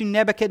presented them to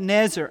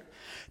Nebuchadnezzar.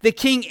 The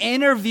king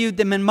interviewed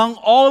them, and among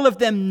all of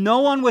them, no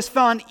one was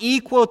found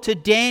equal to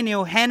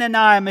Daniel,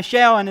 Hananiah,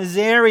 Mishael, and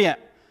Azariah.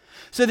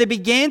 So they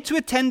began to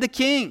attend the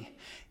king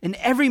in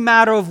every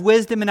matter of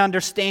wisdom and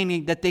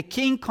understanding that the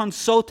king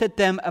consulted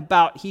them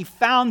about. He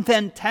found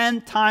them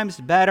 10 times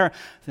better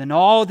than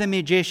all the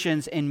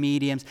magicians and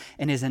mediums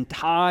in his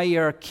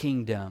entire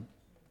kingdom.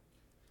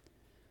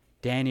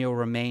 Daniel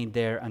remained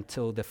there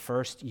until the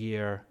first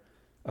year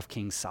of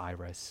King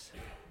Cyrus.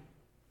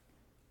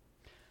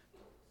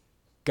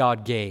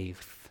 God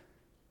gave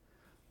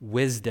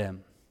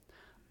wisdom,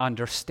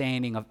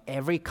 understanding of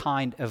every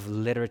kind of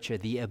literature,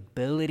 the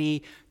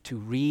ability to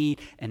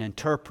read and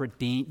interpret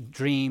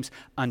dreams,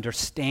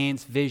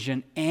 understands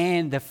vision,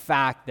 and the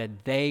fact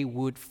that they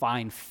would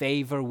find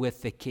favor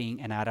with the king.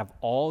 And out of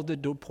all the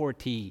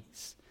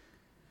deportees,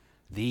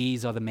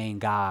 these are the main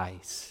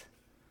guys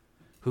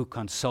who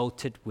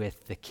consulted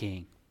with the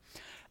king.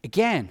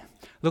 Again,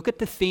 look at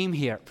the theme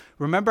here.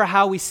 Remember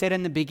how we said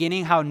in the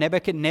beginning how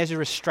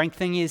Nebuchadnezzar is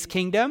strengthening his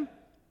kingdom?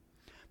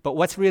 But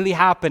what's really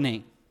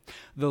happening?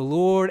 The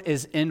Lord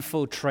is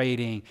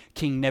infiltrating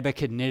King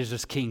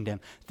Nebuchadnezzar's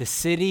kingdom. The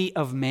city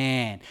of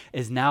man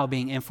is now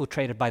being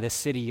infiltrated by the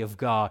city of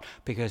God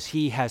because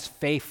he has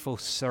faithful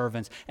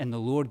servants, and the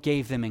Lord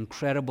gave them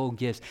incredible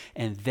gifts,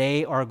 and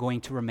they are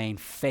going to remain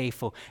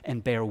faithful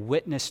and bear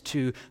witness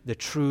to the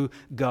true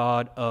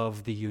God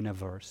of the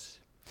universe.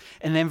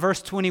 And then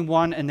verse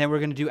 21, and then we're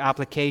going to do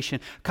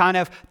application, kind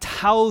of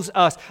tells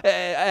us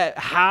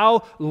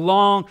how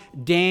long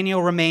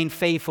Daniel remained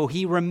faithful.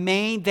 He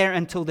remained there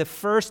until the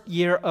first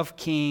year of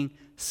King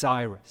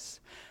Cyrus.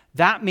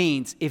 That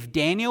means if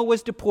Daniel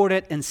was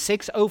deported in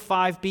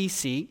 605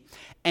 BC,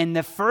 and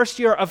the first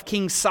year of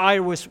King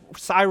Cyrus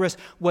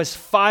was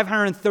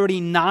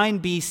 539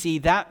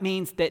 BC, that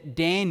means that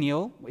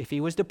Daniel, if he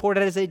was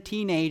deported as a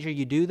teenager,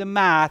 you do the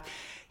math,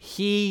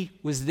 he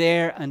was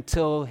there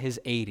until his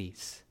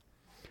 80s.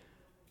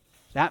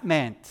 That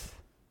meant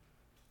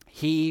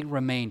he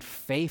remained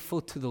faithful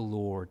to the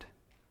Lord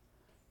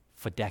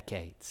for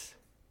decades.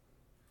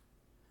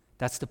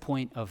 That's the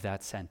point of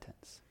that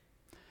sentence.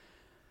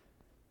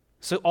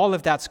 So all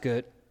of that's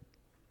good,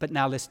 but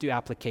now let's do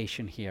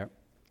application here.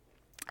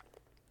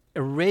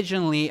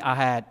 Originally, I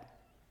had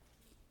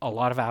a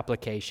lot of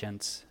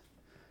applications,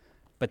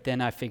 but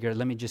then I figured,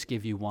 let me just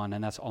give you one,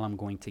 and that's all I'm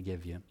going to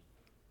give you.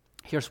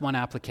 Here's one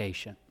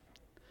application.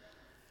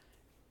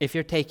 If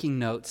you're taking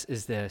notes,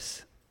 is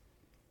this: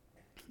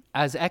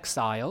 as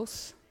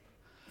exiles,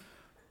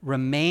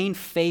 remain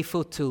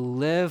faithful to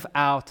live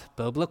out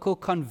biblical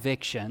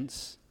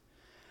convictions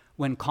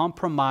when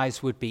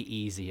compromise would be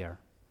easier.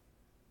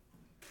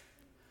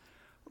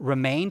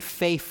 Remain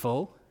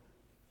faithful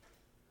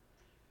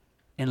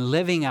in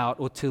living out,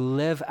 or to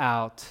live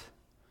out,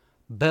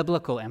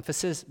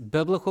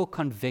 biblical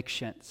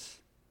convictions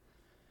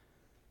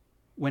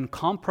when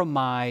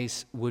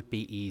compromise would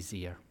be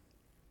easier.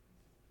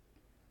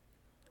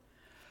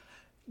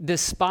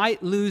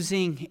 Despite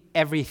losing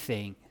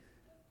everything,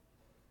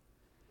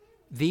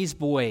 these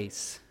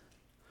boys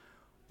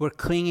were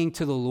clinging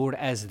to the Lord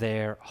as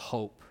their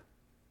hope.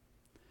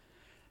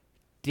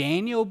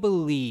 Daniel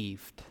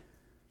believed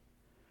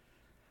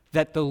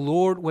that the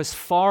Lord was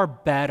far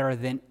better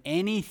than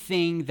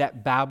anything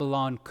that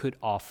Babylon could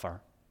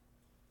offer.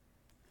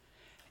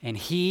 And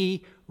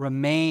he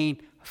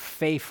remained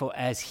faithful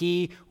as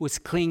he was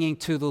clinging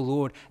to the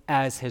Lord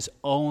as his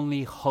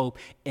only hope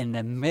in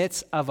the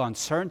midst of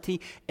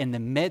uncertainty, in the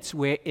midst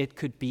where it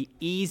could be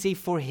easy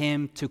for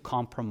him to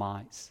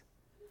compromise.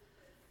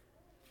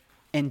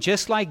 And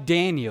just like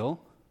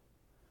Daniel,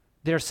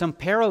 there are some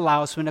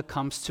parallels when it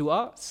comes to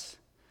us.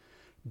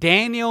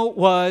 Daniel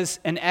was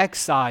an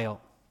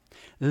exile,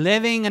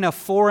 living in a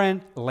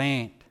foreign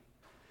land,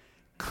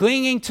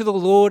 clinging to the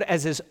Lord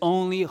as his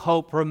only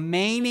hope,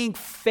 remaining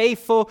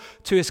faithful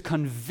to his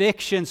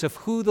convictions of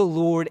who the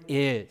Lord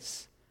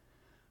is,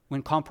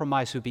 when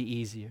compromise would be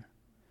easier.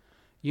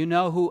 You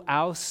know who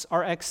else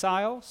are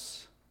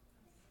exiles?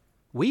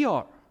 We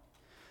are.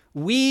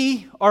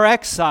 We are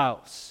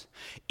exiles.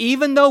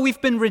 Even though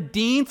we've been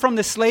redeemed from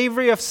the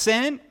slavery of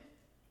sin,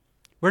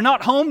 we're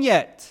not home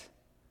yet.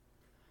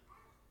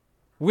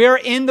 We're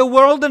in the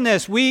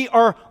wilderness. We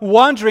are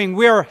wandering.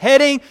 We are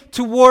heading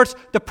towards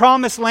the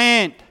promised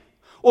land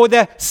or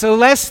the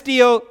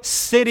celestial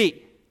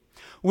city.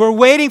 We're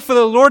waiting for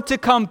the Lord to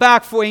come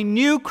back, for a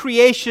new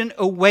creation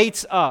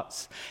awaits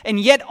us. And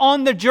yet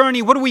on the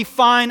journey, what do we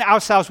find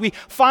ourselves? We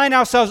find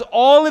ourselves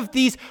all of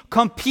these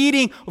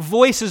competing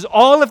voices,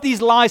 all of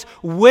these lies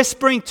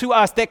whispering to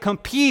us that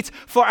competes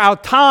for our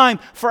time,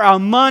 for our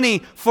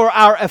money, for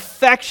our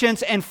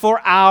affections, and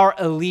for our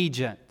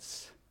allegiance.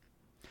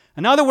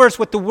 In other words,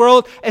 what the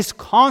world is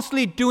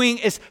constantly doing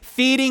is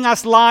feeding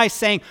us lies,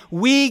 saying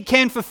we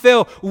can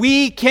fulfill,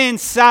 we can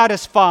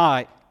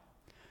satisfy.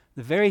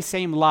 The very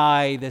same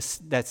lie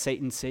that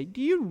Satan said.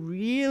 Do you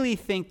really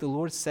think the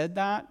Lord said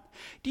that?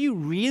 Do you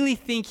really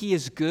think He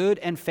is good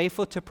and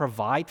faithful to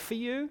provide for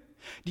you?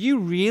 Do you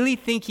really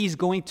think He's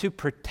going to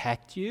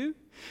protect you?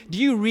 Do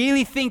you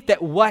really think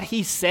that what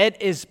He said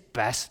is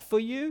best for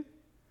you?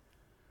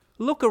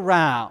 Look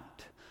around.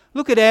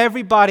 Look at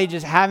everybody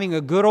just having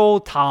a good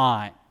old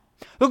time.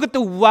 Look at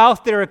the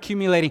wealth they're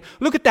accumulating.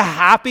 Look at the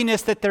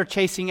happiness that they're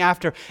chasing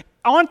after.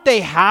 Aren't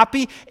they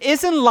happy?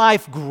 Isn't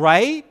life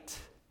great?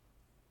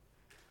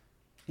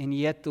 And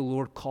yet the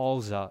Lord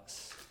calls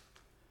us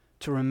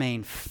to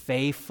remain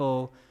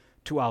faithful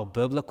to our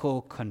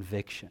biblical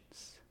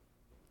convictions.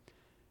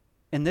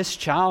 And this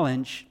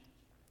challenge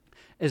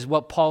is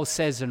what Paul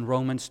says in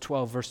Romans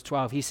 12, verse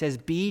 12. He says,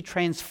 be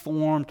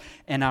transformed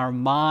in our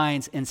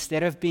minds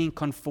instead of being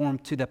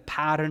conformed to the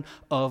pattern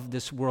of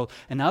this world.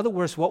 In other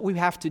words, what we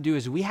have to do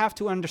is we have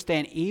to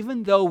understand,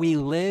 even though we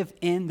live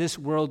in this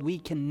world, we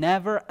can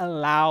never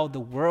allow the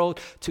world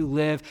to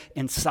live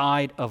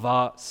inside of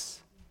us.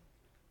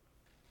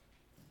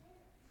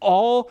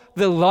 All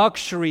the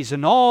luxuries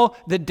and all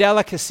the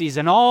delicacies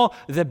and all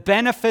the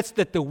benefits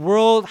that the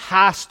world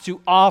has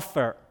to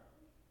offer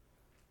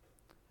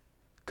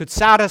could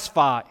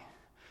satisfy,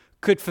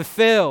 could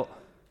fulfill,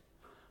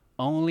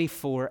 only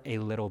for a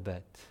little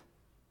bit.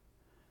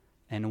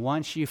 And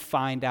once you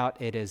find out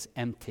it is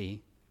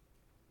empty,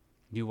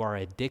 you are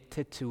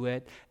addicted to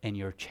it and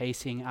you're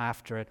chasing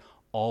after it,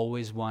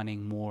 always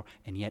wanting more,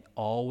 and yet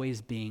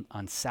always being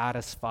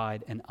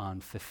unsatisfied and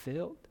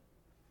unfulfilled.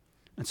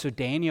 And so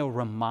Daniel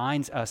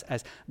reminds us,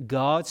 as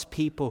God's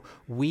people,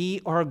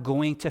 we are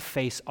going to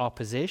face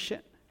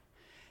opposition.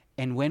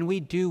 And when we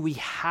do, we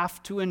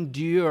have to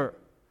endure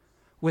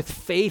with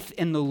faith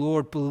in the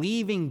Lord,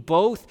 believing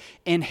both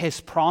in His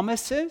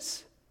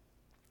promises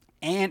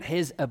and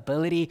His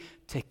ability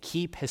to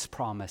keep His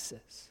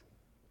promises,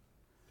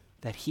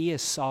 that He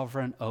is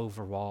sovereign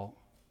over all.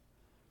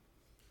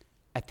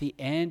 At the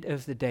end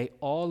of the day,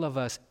 all of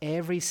us,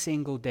 every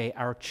single day,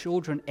 our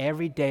children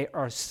every day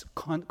are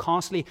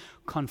constantly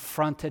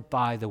confronted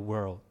by the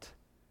world.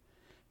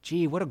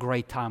 Gee, what a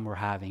great time we're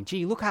having.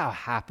 Gee, look how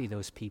happy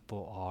those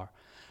people are.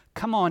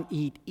 Come on,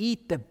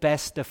 eat the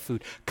best of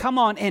food. Come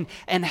on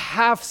and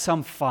have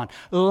some fun.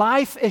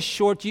 Life is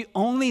short. You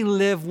only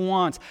live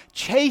once.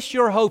 Chase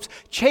your hopes.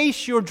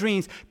 Chase your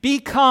dreams.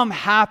 Become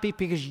happy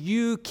because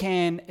you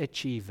can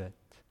achieve it.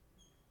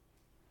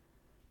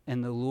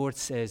 And the Lord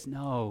says,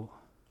 no,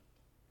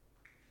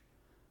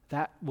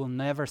 that will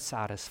never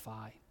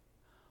satisfy.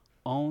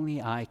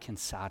 Only I can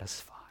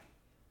satisfy.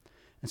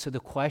 And so the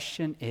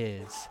question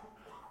is,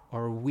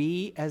 are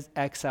we as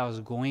exiles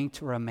going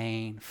to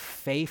remain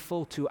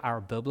faithful to our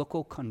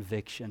biblical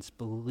convictions,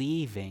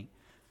 believing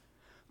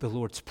the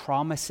Lord's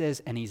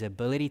promises and His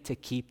ability to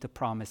keep the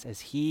promise, as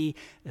He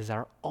is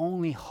our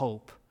only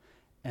hope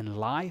in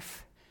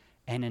life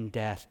and in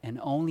death, and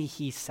only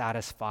He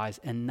satisfies,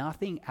 and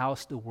nothing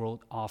else the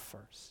world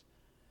offers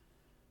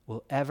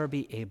will ever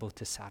be able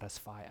to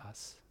satisfy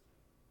us?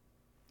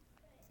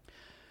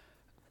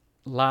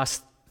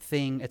 Last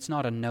thing, it's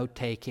not a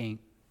note-taking,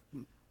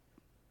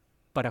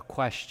 but a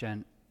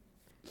question.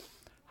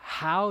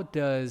 How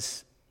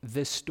does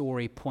this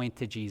story point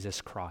to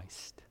Jesus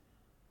Christ?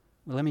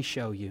 Well, let me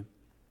show you,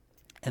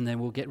 and then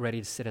we'll get ready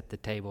to sit at the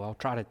table. I'll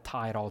try to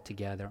tie it all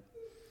together.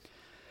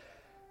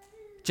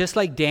 Just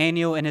like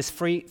Daniel and his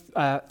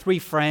three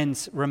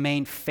friends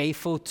remained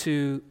faithful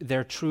to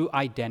their true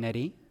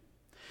identity,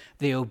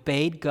 they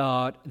obeyed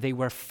God. They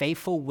were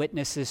faithful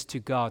witnesses to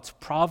God's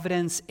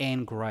providence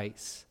and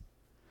grace.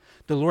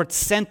 The Lord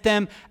sent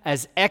them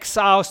as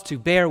exiles to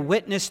bear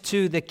witness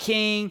to the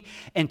king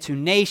and to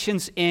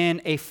nations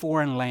in a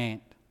foreign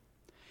land.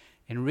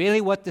 And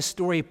really what the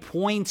story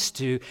points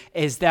to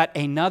is that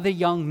another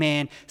young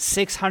man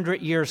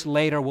 600 years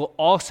later will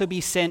also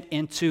be sent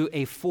into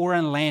a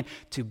foreign land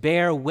to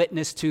bear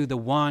witness to the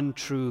one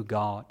true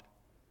God.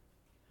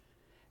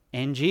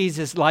 And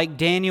Jesus, like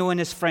Daniel and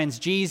his friends,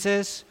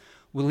 Jesus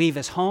will leave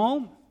his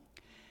home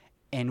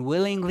and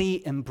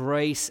willingly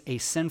embrace a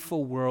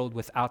sinful world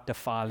without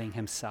defiling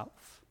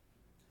himself.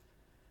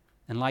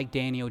 And like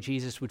Daniel,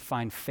 Jesus would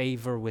find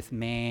favor with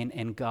man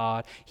and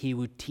God. He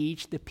would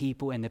teach the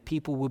people, and the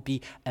people would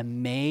be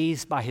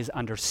amazed by his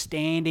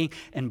understanding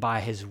and by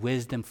his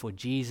wisdom, for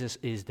Jesus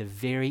is the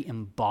very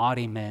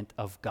embodiment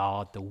of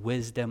God, the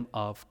wisdom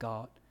of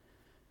God.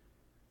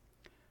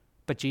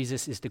 But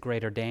Jesus is the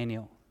greater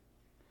Daniel.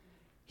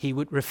 He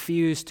would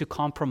refuse to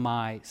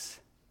compromise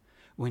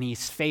when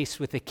he's faced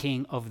with the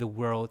king of the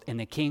world, and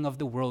the king of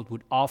the world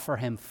would offer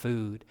him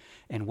food.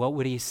 And what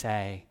would he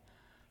say?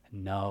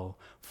 No,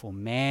 for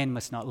man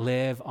must not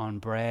live on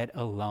bread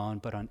alone,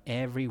 but on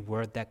every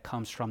word that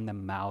comes from the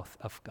mouth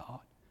of God.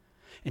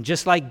 And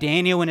just like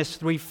Daniel and his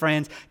three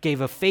friends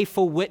gave a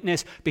faithful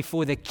witness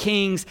before the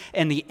kings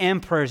and the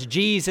emperors,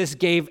 Jesus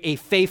gave a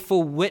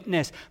faithful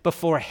witness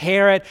before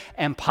Herod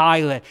and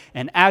Pilate.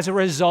 And as a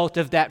result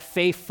of that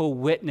faithful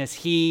witness,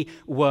 he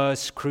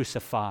was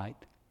crucified.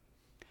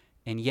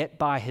 And yet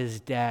by his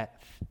death,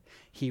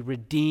 He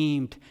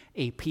redeemed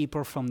a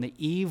people from the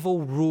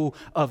evil rule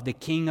of the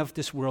king of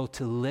this world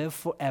to live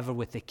forever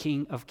with the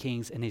King of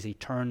Kings in his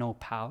eternal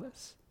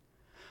palace.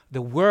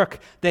 The work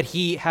that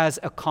he has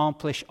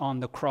accomplished on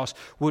the cross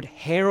would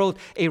herald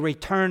a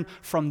return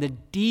from the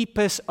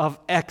deepest of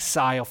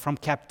exile, from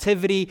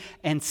captivity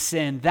and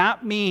sin.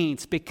 That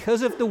means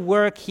because of the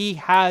work he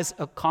has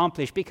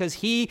accomplished, because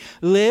he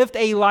lived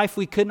a life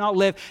we could not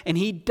live, and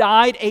he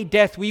died a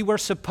death we were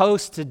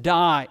supposed to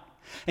die,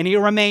 and he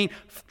remained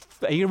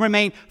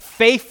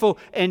faithful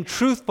and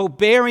truthful,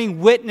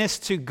 bearing witness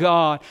to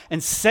God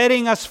and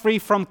setting us free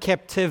from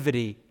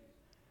captivity,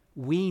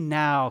 we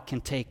now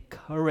can take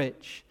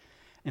courage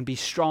and be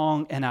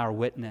strong in our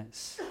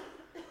witness,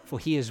 for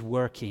he is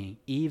working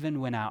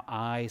even when our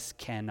eyes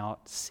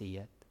cannot see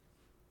it.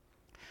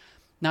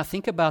 Now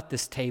think about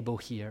this table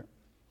here.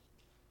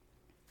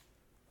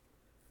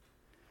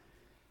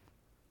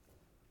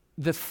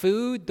 The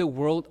food the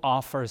world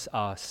offers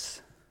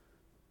us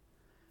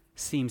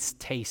seems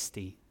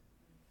tasty,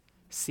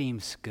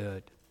 seems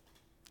good.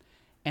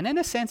 And in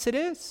a sense it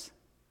is.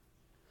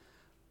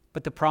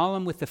 But the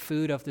problem with the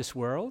food of this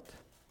world,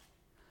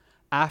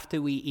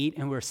 after we eat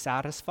and we're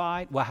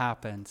satisfied, what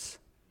happens?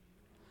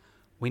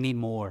 We need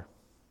more.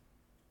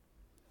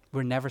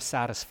 We're never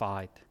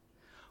satisfied.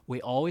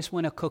 We always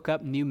want to cook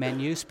up new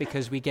menus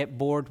because we get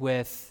bored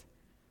with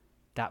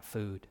that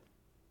food.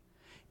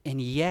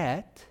 And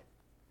yet,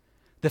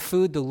 the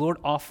food the Lord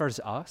offers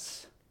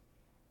us,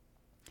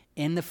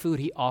 in the food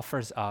he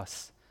offers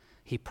us,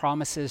 he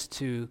promises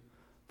to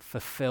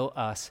fulfill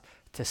us,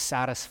 to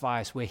satisfy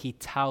us, where he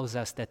tells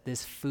us that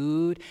this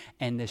food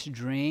and this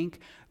drink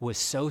was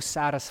so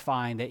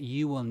satisfying that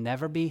you will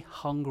never be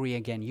hungry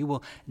again. You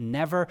will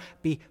never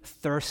be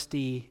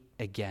thirsty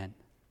again.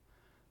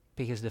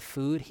 Because the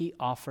food he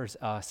offers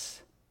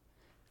us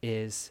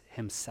is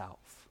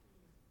himself.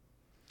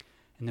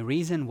 And the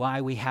reason why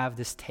we have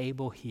this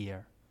table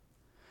here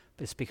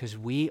is because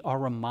we are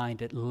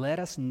reminded, let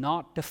us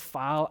not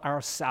defile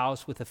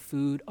ourselves with the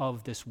food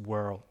of this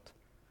world,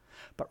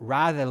 but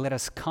rather let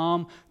us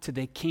come to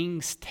the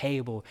King's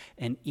table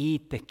and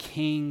eat the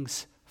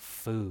King's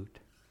food.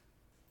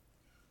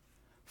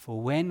 For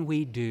when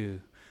we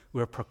do,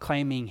 we're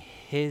proclaiming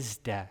his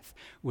death.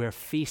 We're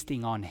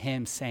feasting on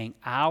him, saying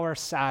our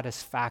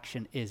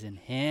satisfaction is in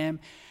him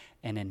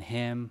and in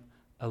him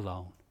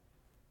alone.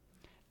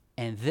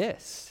 And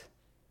this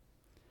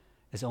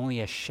is only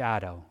a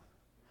shadow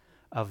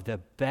of the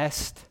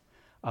best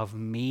of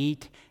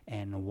meat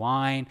and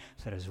wine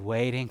that is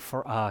waiting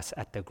for us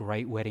at the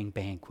great wedding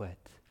banquet.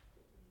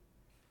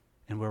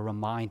 And we're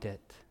reminded,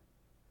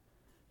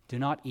 do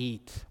not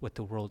eat what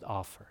the world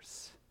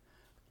offers.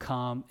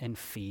 Come and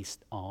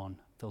feast on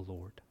the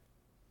Lord.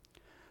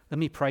 Let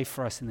me pray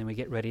for us and then we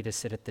get ready to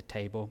sit at the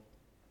table.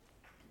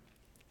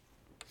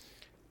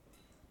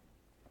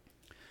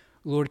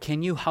 Lord,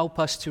 can you help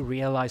us to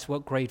realize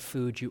what great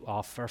food you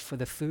offer? For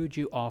the food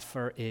you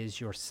offer is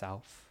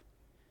yourself.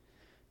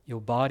 Your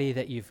body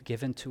that you've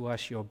given to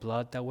us, your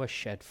blood that was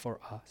shed for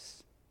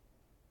us.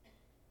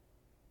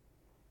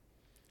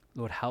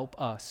 Lord, help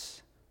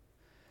us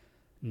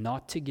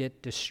not to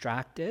get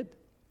distracted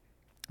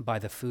by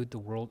the food the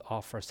world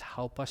offers.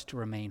 Help us to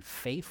remain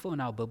faithful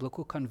in our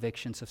biblical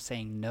convictions of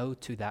saying no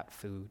to that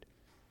food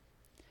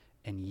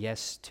and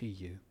yes to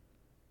you.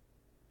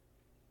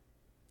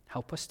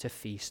 Help us to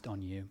feast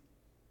on you.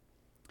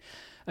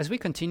 As we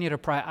continue to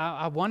pray,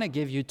 I want to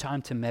give you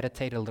time to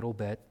meditate a little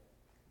bit.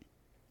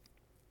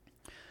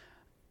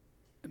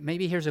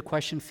 Maybe here's a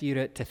question for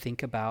you to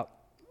think about.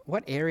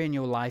 What area in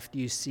your life do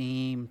you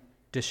seem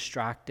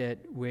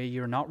distracted, where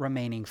you're not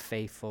remaining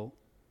faithful,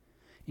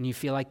 and you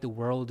feel like the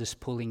world is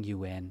pulling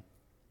you in?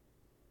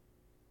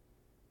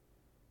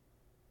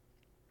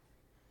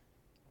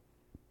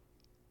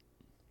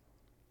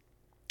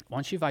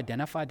 Once you've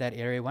identified that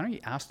area, why don't you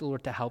ask the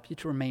Lord to help you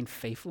to remain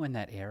faithful in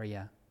that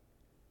area?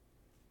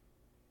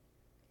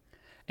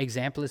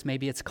 Example is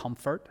maybe it's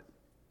comfort.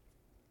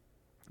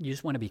 You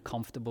just want to be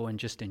comfortable and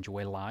just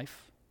enjoy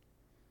life.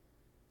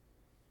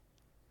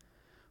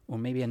 Or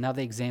maybe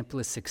another example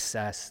is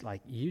success,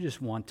 like you just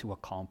want to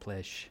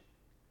accomplish.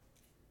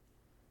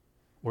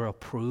 Or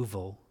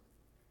approval.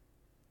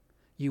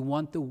 You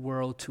want the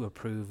world to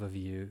approve of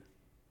you.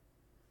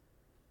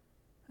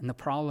 And the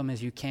problem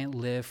is you can't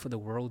live for the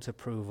world's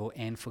approval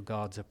and for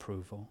God's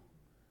approval.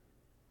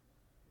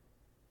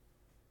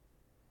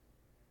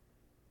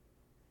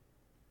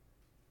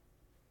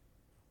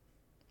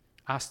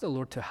 Ask the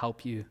Lord to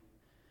help you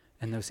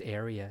in those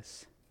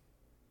areas.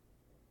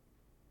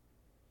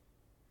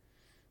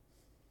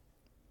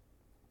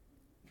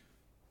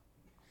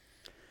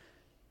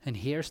 And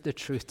here's the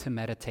truth to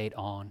meditate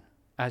on.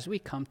 As we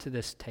come to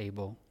this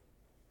table,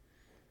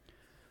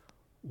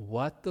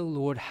 what the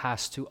Lord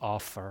has to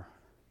offer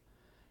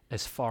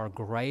is far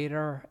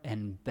greater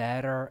and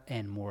better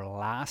and more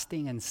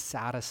lasting and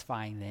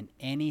satisfying than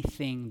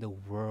anything the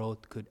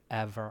world could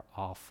ever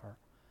offer.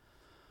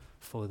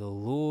 For the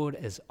Lord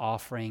is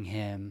offering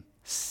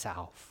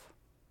himself.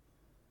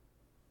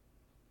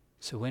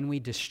 So when we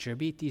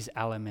distribute these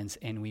elements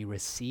and we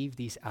receive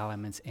these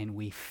elements and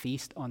we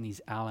feast on these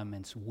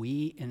elements,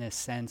 we, in a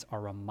sense,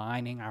 are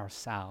reminding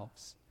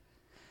ourselves,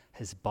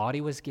 his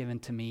body was given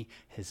to me,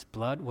 his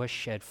blood was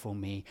shed for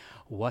me.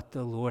 What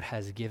the Lord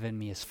has given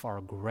me is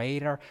far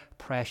greater,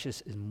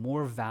 precious, and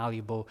more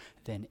valuable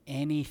than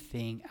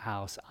anything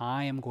else.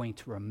 I am going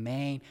to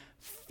remain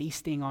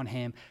feasting on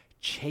him,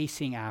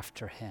 chasing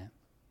after him,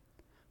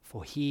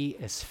 for he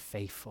is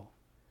faithful.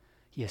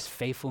 He is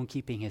faithful in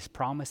keeping his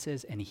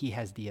promises, and he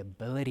has the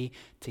ability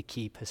to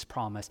keep his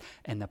promise.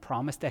 And the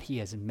promise that he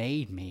has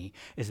made me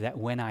is that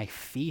when I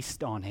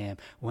feast on him,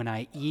 when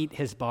I eat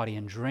his body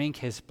and drink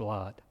his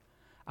blood,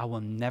 I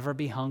will never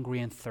be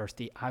hungry and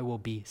thirsty. I will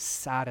be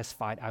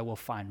satisfied. I will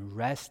find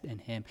rest in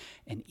him.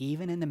 And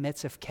even in the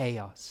midst of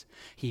chaos,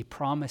 he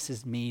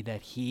promises me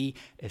that he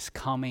is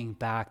coming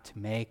back to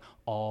make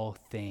all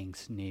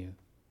things new.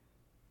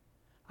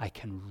 I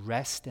can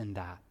rest in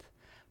that,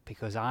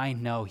 because I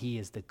know he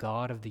is the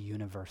God of the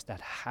universe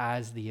that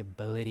has the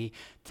ability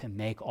to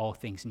make all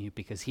things new,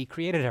 because he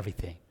created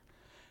everything.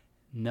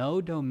 No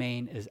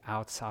domain is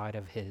outside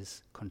of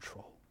his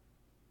control.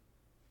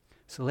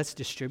 So let's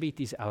distribute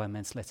these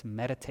elements. Let's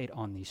meditate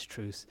on these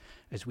truths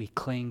as we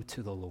cling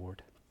to the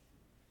Lord.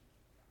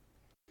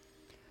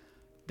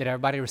 Did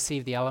everybody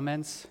receive the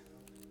elements?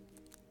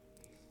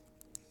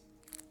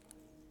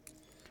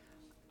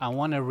 I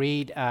want to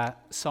read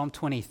Psalm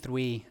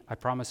 23. I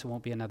promise it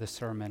won't be another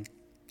sermon.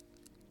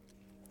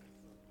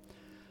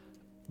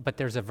 But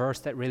there's a verse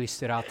that really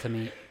stood out to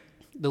me.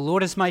 The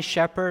Lord is my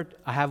shepherd.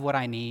 I have what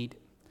I need.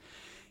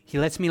 He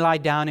lets me lie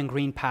down in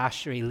green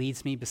pasture. He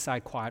leads me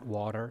beside quiet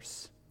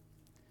waters.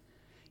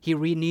 He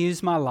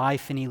renews my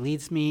life, and he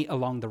leads me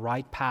along the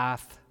right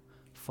path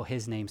for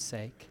his name's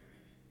sake.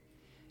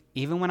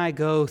 Even when I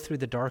go through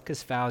the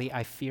darkest valley,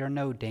 I fear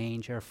no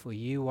danger, for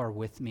you are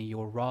with me.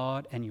 Your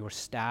rod and your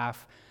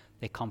staff,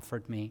 they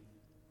comfort me.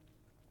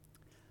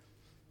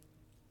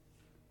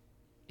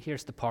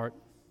 Here's the part.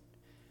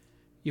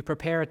 You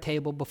prepare a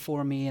table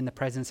before me in the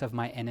presence of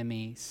my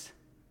enemies,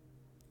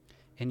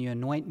 and you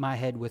anoint my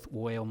head with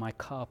oil. My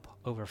cup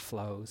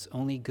overflows.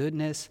 Only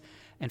goodness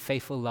and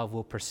faithful love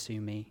will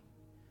pursue me,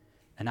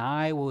 and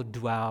I will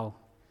dwell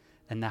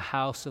in the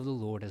house of the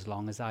Lord as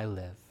long as I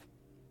live.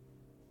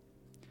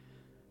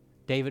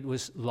 David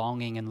was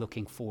longing and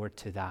looking forward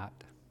to that.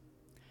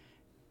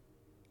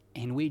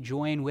 And we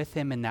join with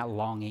him in that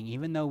longing,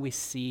 even though we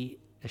see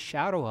a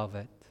shadow of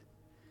it.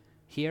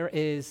 Here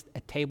is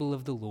a table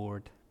of the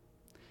Lord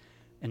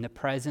in the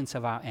presence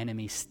of our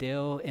enemies,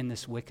 still in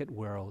this wicked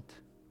world.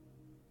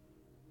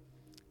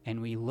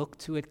 And we look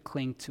to it,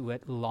 cling to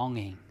it,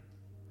 longing,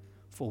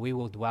 for we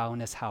will dwell in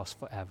this house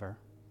forever.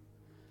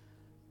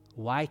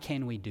 Why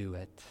can we do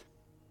it?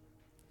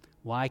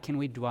 Why can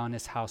we dwell in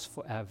this house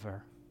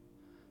forever?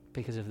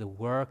 Because of the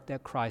work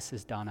that Christ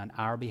has done on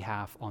our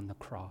behalf on the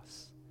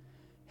cross.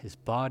 His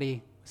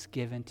body was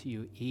given to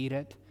you. Eat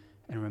it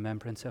in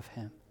remembrance of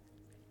him.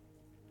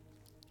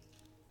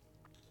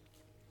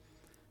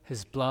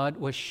 His blood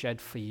was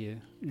shed for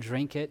you.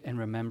 Drink it in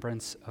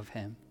remembrance of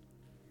him.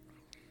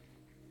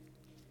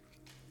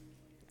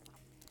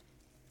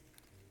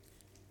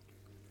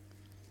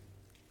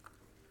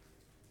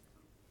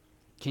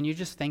 Can you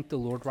just thank the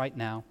Lord right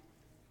now?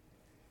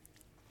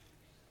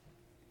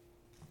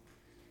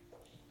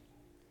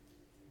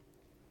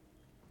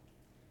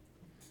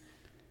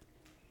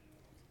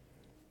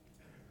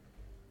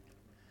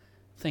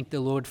 Thank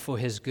the Lord for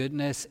his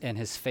goodness and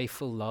his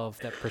faithful love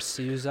that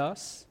pursues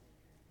us.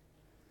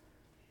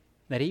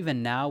 That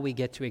even now we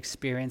get to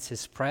experience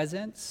his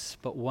presence,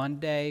 but one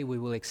day we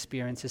will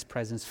experience his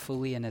presence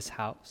fully in his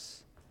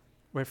house,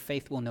 where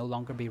faith will no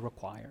longer be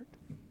required.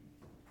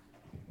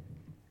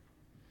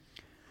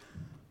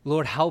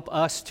 Lord, help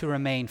us to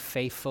remain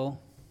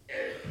faithful.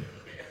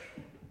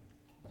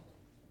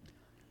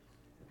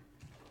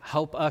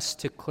 Help us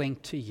to cling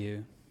to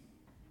you.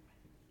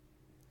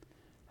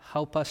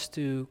 Help us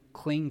to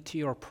cling to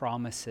your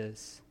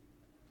promises,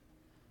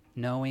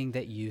 knowing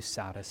that you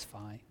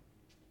satisfy.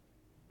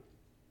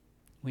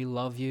 We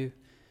love you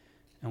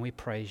and we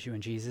praise you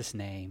in Jesus'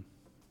 name.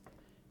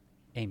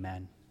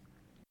 Amen.